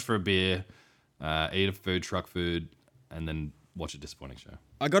paid too much for a beer, eat a food truck food, and then watch a disappointing show.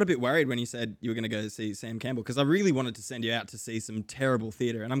 I got a bit worried when you said you were going to go see Sam Campbell because I really wanted to send you out to see some terrible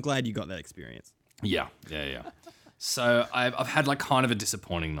theatre, and I'm glad you got that experience. Yeah. So I've had like kind of a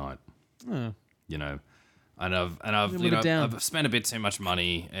disappointing night, and I've live it down. I've spent a bit too much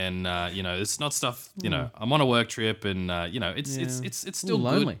money, and it's not stuff. I'm on a work trip, and it's still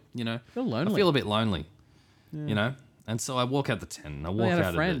lonely. good. Feel lonely. I feel a bit lonely, and so I walk out the tent, and I walk had a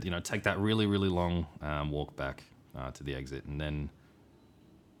out friend. of it, take that really really long walk back to the exit, and then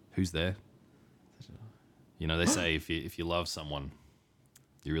who's there? They say if you love someone,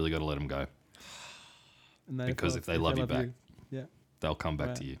 you really got to let them go. And Because if they love you back, yeah. they'll come back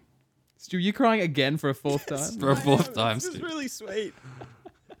Right. to you. Stu, you crying again for a fourth time? For a fourth time, This is Stu. really sweet.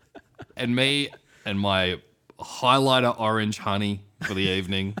 And me and my highlighter orange honey for the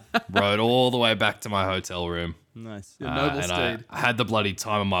evening rode all the way back to my hotel room. Nice. Noble And steed. I had the bloody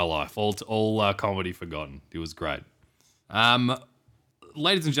time of my life. All comedy forgotten. It was great.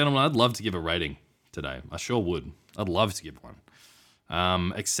 Ladies and gentlemen, I'd love to give a rating today. I sure would. I'd love to give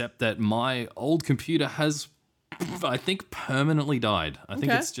one. Except that my old computer has, I think, permanently died. I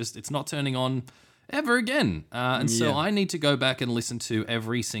think Okay. it's not turning on ever again. And so Yeah. I need to go back and listen to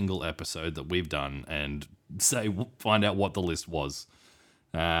every single episode that we've done and find out what the list was.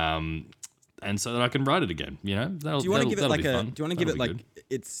 And so that I can write it again, you know? Do you want to give it like be a? fun. Do you want to give it That'll like be good.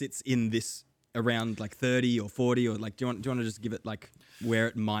 it sits in this around like 30 or 40 or like? Do you want to just give it like where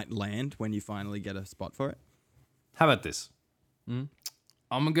it might land when you finally get a spot for it? How about this?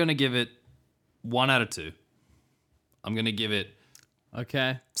 I'm going to give it 1 out of 2. I'm going to give it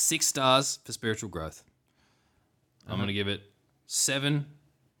Okay. 6 stars for spiritual growth. I'm going to give it 7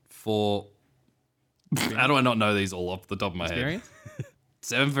 for. How do I not know these all off the top of my head? Experience?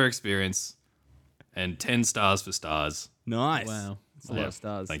 7 for experience and 10 stars for stars. Nice. Wow. That's a lot of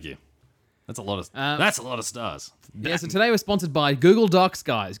stars. Thank you. That's a lot of stars. Yeah, so today we're sponsored by Google Docs,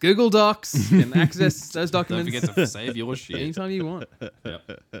 guys. Google Docs can access those Don't documents forget to save your shit. anytime you want.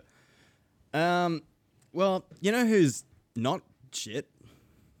 Yep. Well, you know who's not shit?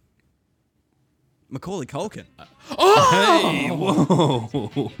 Macaulay Culkin. Hey,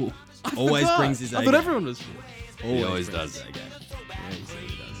 whoa. Always brings his A I thought game. everyone was shit. He always brings does. his A game. Yeah, he said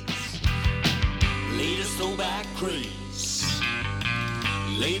he does. Latest throwback craze.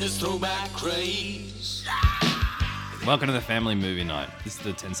 Latest throwback craze. Welcome to the family movie night. This is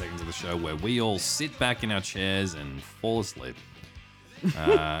the 10 seconds of the show where we all sit back in our chairs and fall asleep. You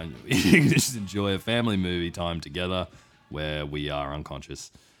can just enjoy a family movie time together where we are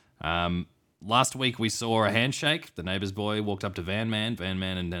unconscious. Last week we saw a handshake. The neighbor's boy walked up to Van Man. Van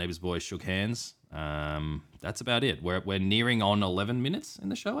Man and the neighbor's boy shook hands. That's about it. We're nearing on 11 minutes in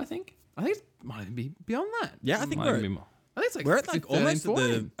the show, I think. I think it might even be beyond that. Yeah, I think Might we're even be more. I think it's like we're at like 13, almost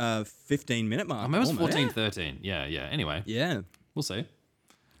 14. at the 15-minute mark. I mean, it was almost. 14, 13. Yeah. Anyway, Yeah, we'll see.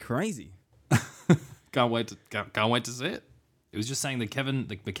 crazy. Can't wait to see it. It was just saying that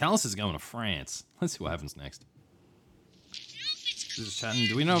McAllister's going to France. Let's see what happens next. Just chatting.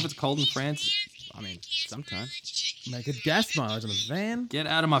 Do we know if it's cold in France? I mean, sometimes. Make a gas mileage on a van. Get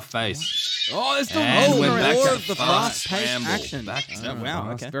out of my face. Oh, there's still And rolling we're around. back more to of the fast fast-paced scramble. action. Back to Oh, wow,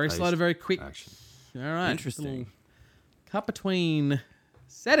 fast okay. Very slow to very quick. action. All right. Interesting. Little cut between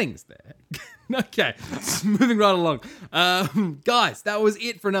settings there. Okay, moving right along. Guys, that was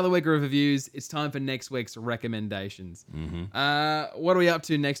it for another week of reviews. It's time for next week's recommendations. What are we up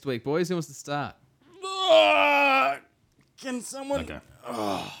to next week, boys? Who wants to start? Can someone Okay.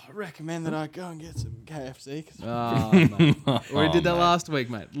 recommend that I go and get some KFC? 'Cause Oh, mate. We already did that last week,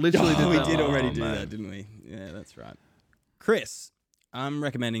 mate. Literally did we that. did already Oh, do man. that, didn't we? Yeah, that's right. Chris, I'm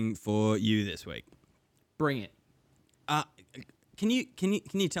recommending for you this week. Bring it. Can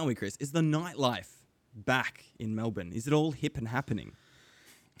you tell me, Chris, is the nightlife back in Melbourne? Is it all hip and happening?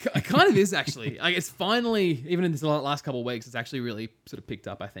 It kind of is, actually. Like, it's finally, even in this last couple of weeks, it's actually really sort of picked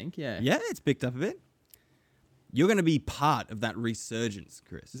up, I think. Yeah. Yeah, it's picked up a bit. You're going to be part of that resurgence,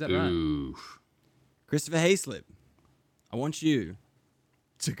 Chris. Is that right? Ooh. Christopher Hayslip, I want you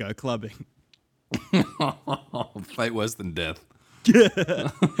to go clubbing. Fate worse than death.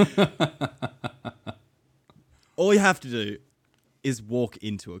 All you have to do is walk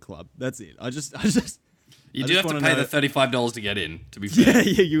into a club. That's it. I just You I do just have to wanna pay know- the $35 to get in, to be fair.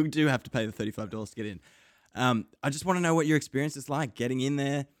 yeah, you do have to pay the $35 to get in. I just want to know what your experience is like getting in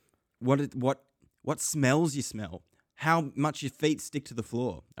there. What smells you smell? How much your feet stick to the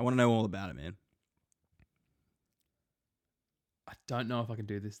floor? I want to know all about it, man. I don't know if I can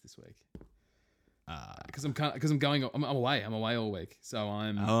do this week. Because I'm away. I'm away all week. So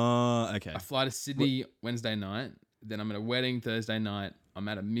Oh, okay. I fly to Sydney Wednesday night. Then I'm at a wedding Thursday night. I'm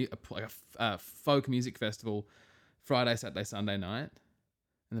at a folk music festival Friday, Saturday, Sunday night,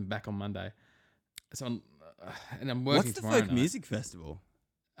 and then back on Monday. So I'm working What's the tomorrow folk night. music festival?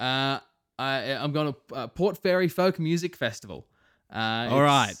 I'm going to Port Fairy Folk Music Festival. All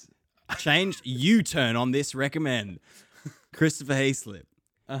right. Changed U-turn on this recommend. Christopher Hayslip.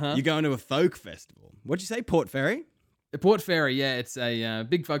 Uh-huh. You're going to a folk festival. What'd you say, Port Fairy? Port Fairy, yeah, it's a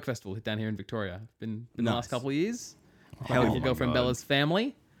big folk festival down here in Victoria. Been the Nice. last couple of years. Hell My yeah. girlfriend God. Bella's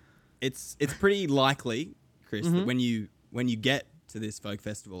family. It's pretty likely, Chris, that when you get to this folk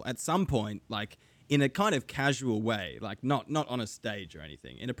festival, at some point, like in a kind of casual way, like not on a stage or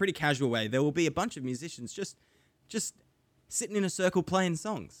anything, in a pretty casual way, there will be a bunch of musicians just sitting in a circle playing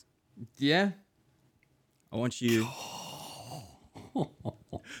songs. Yeah. I want you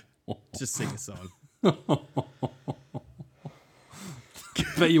to sing a song.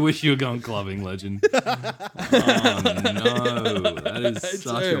 Bet you wish you were going clubbing, legend. Oh no, that is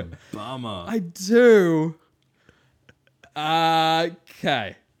such a bummer. I do.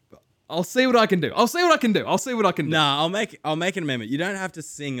 Okay. I'll see what I can do. Nah, I'll make an amendment. You don't have to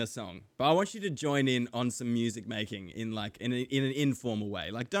sing a song, but I want you to join in on some music making in an informal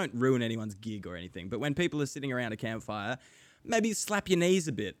way. Like, don't ruin anyone's gig or anything. But when people are sitting around a campfire, maybe slap your knees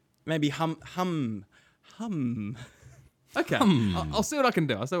a bit. Maybe hum. Okay. I'll see what I can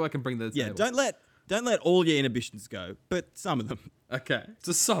do. I'll see what I can bring to the Yeah, table. don't let all your inhibitions go, but some of them. Okay.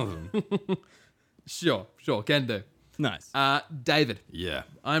 Just some of them. Sure. Can do. Nice. David, Yeah,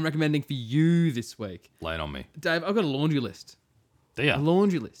 I'm recommending for you this week. lay it on me. Dave, I've got a laundry list. Yeah. A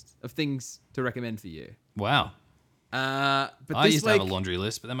laundry list of things to recommend for you. Wow. But I this used week, to have a laundry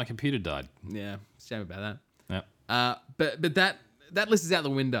list, but then my computer died. yeah, shame about Yep. that. But that list is out the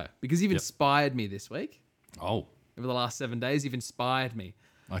window because you've inspired me this week. Oh, Over the last 7 days, you've inspired me.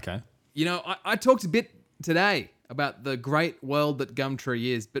 okay. You know, I talked a bit today about the great world that Gumtree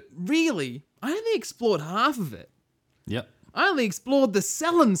is, but really, I only explored half of it. Yep. I only explored the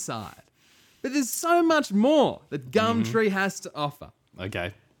selling side. But there's so much more that Gumtree has to offer.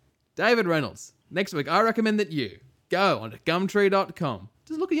 Okay. David Reynolds, next week, I recommend that you go onto Gumtree.com.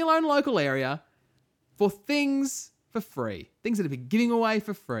 Just look at your own local area for things for free. Things that have been giving away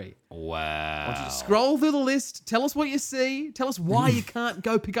for free. Wow. Scroll through the list. Tell us what you see. Tell us why you can't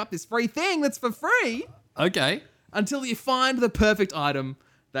go pick up this free thing that's for free Okay. until you find the perfect item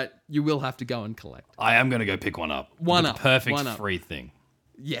that you will have to go and collect. I am going to go pick one up. One The up, perfect one up. free thing.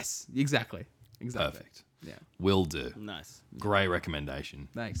 Yes, exactly. Perfect. Yeah, Will do. Nice. Great recommendation.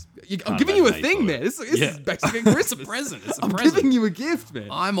 thanks. I'm giving you a imagine how you thing, thought man. it. This is Mexican Christmas. It's a present. It's a I'm present. giving you a gift, man.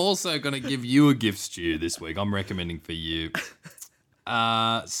 I'm also going to give you a gift, Stu, this week. I'm recommending for you.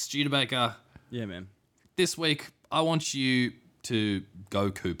 Studebaker, Yeah, man. this week, I want you to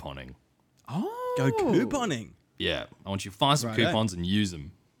go couponing. Oh. Go couponing. Yeah. I want you to find some Righto. coupons and use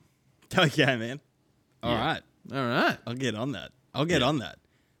them. Okay, man. All Yeah. right. All right. I'll get on that.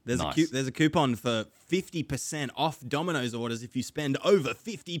 There's Nice. there's a coupon for 50% off Domino's orders if you spend over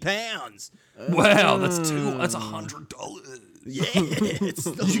 £50. Wow, that's $100. Yeah, it's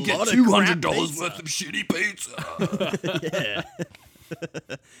a You get lot of $200 crap pizza. worth of shitty pizza.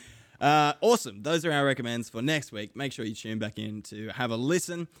 Awesome. Those are our recommends for next week. Make sure you tune back in to have a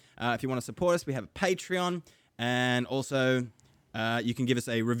listen. If you want to support us, we have a Patreon, and also you can give us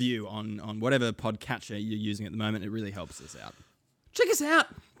a review on whatever podcatcher you're using at the moment. It really helps us out. Check us out,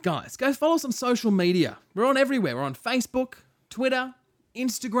 guys. Go follow us on social media. We're on everywhere. We're on Facebook, Twitter,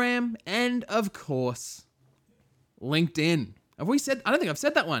 Instagram, and of course, LinkedIn. Have we said? I don't think I've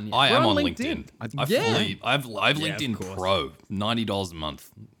said that one yet. I We're am on LinkedIn. I Yeah. fully, I've Yeah, LinkedIn of course. Pro, $90 a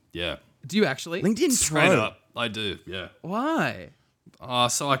month. Yeah. Do you actually? LinkedIn Straight Pro. up. I do, yeah. Why?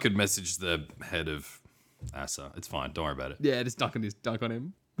 So I could message the head of ASA. It's fine. Don't worry about it. Yeah, just dunk on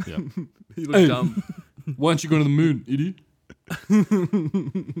him. Yeah. He looks dumb. Why don't you go to the moon, idiot?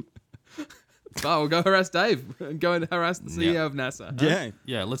 Oh, we'll go harass Dave and go and harass the CEO Yeah. of NASA. huh? Yeah.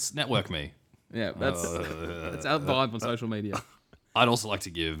 Yeah, let's network me. Yeah, that's our vibe on social media. I'd also like to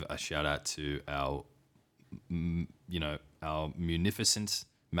give a shout out to our, our munificent,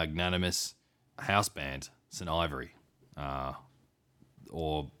 magnanimous house band, St. Ivory,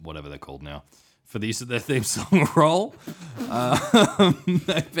 or whatever they're called now, for the use of their theme song Roll.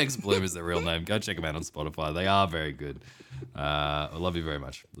 Apex Bloom is their real name. Go check them out on Spotify. They are very good. I love you very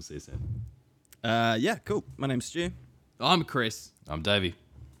much. We'll see you soon. Yeah, cool. My name's Stu. I'm Chris. I'm Davey.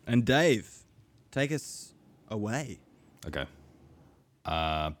 And Dave, take us away. Okay.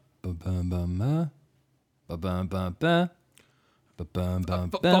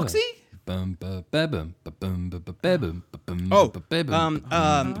 Foxy?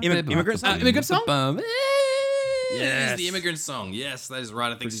 Immigrant song? Immigrant song? Yes, the immigrant song. Yes, that is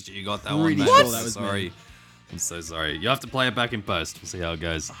right. I think Stu got that one. pretty mate. sure I'm that was me. sorry. I'm so sorry. You have to play it back in post. We'll see how it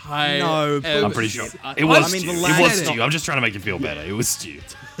goes. No, I'm pretty sure. It I was mean, Stu. the It lad- was Stu. I'm just trying to make you feel better. It was Stu.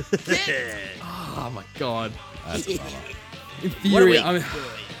 Oh my god. That's a bummer. Infuriating. I mean,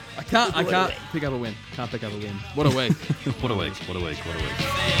 I can't pick up a win. Can't pick up a win. What a week. What a week. What a week. What a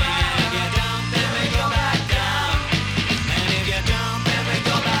week.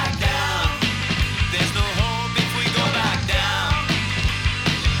 There's no hope if we go back down.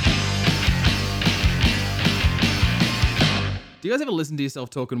 Do you guys ever listen to yourself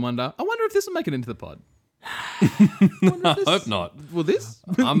talk and wonder, I wonder if this will make it into the pod? I hope not. Well, this?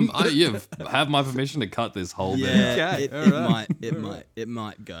 You have my permission to cut this whole bit. Yeah, Okay, it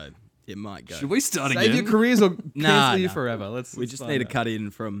might go. It might go. Should we start Save again? your careers or cancel Nah, you nah. forever. We just need to cut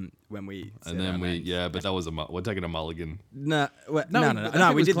in from when we. And then but that was we're taking a mulligan. No, No, no. I think it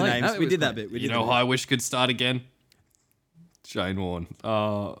We was did the clean. names. No, it We was did that clean. bit. We You did know the who I wish could start again? Shane Warne.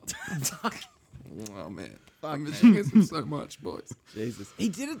 Oh man, I'm missing him so much, boys. Jesus. He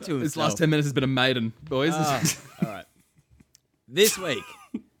did it to himself. This last 10 minutes has been a maiden, boys. All right. This week,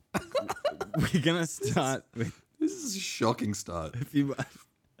 we're gonna start with This is a shocking start. a few.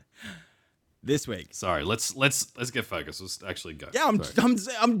 This week. Sorry, let's get focused. Let's actually go. Yeah,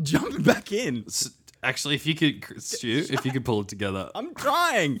 Sorry. I'm jumping back in. Actually, if you could, Stu, if you could pull it together. I'm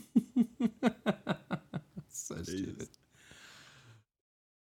trying.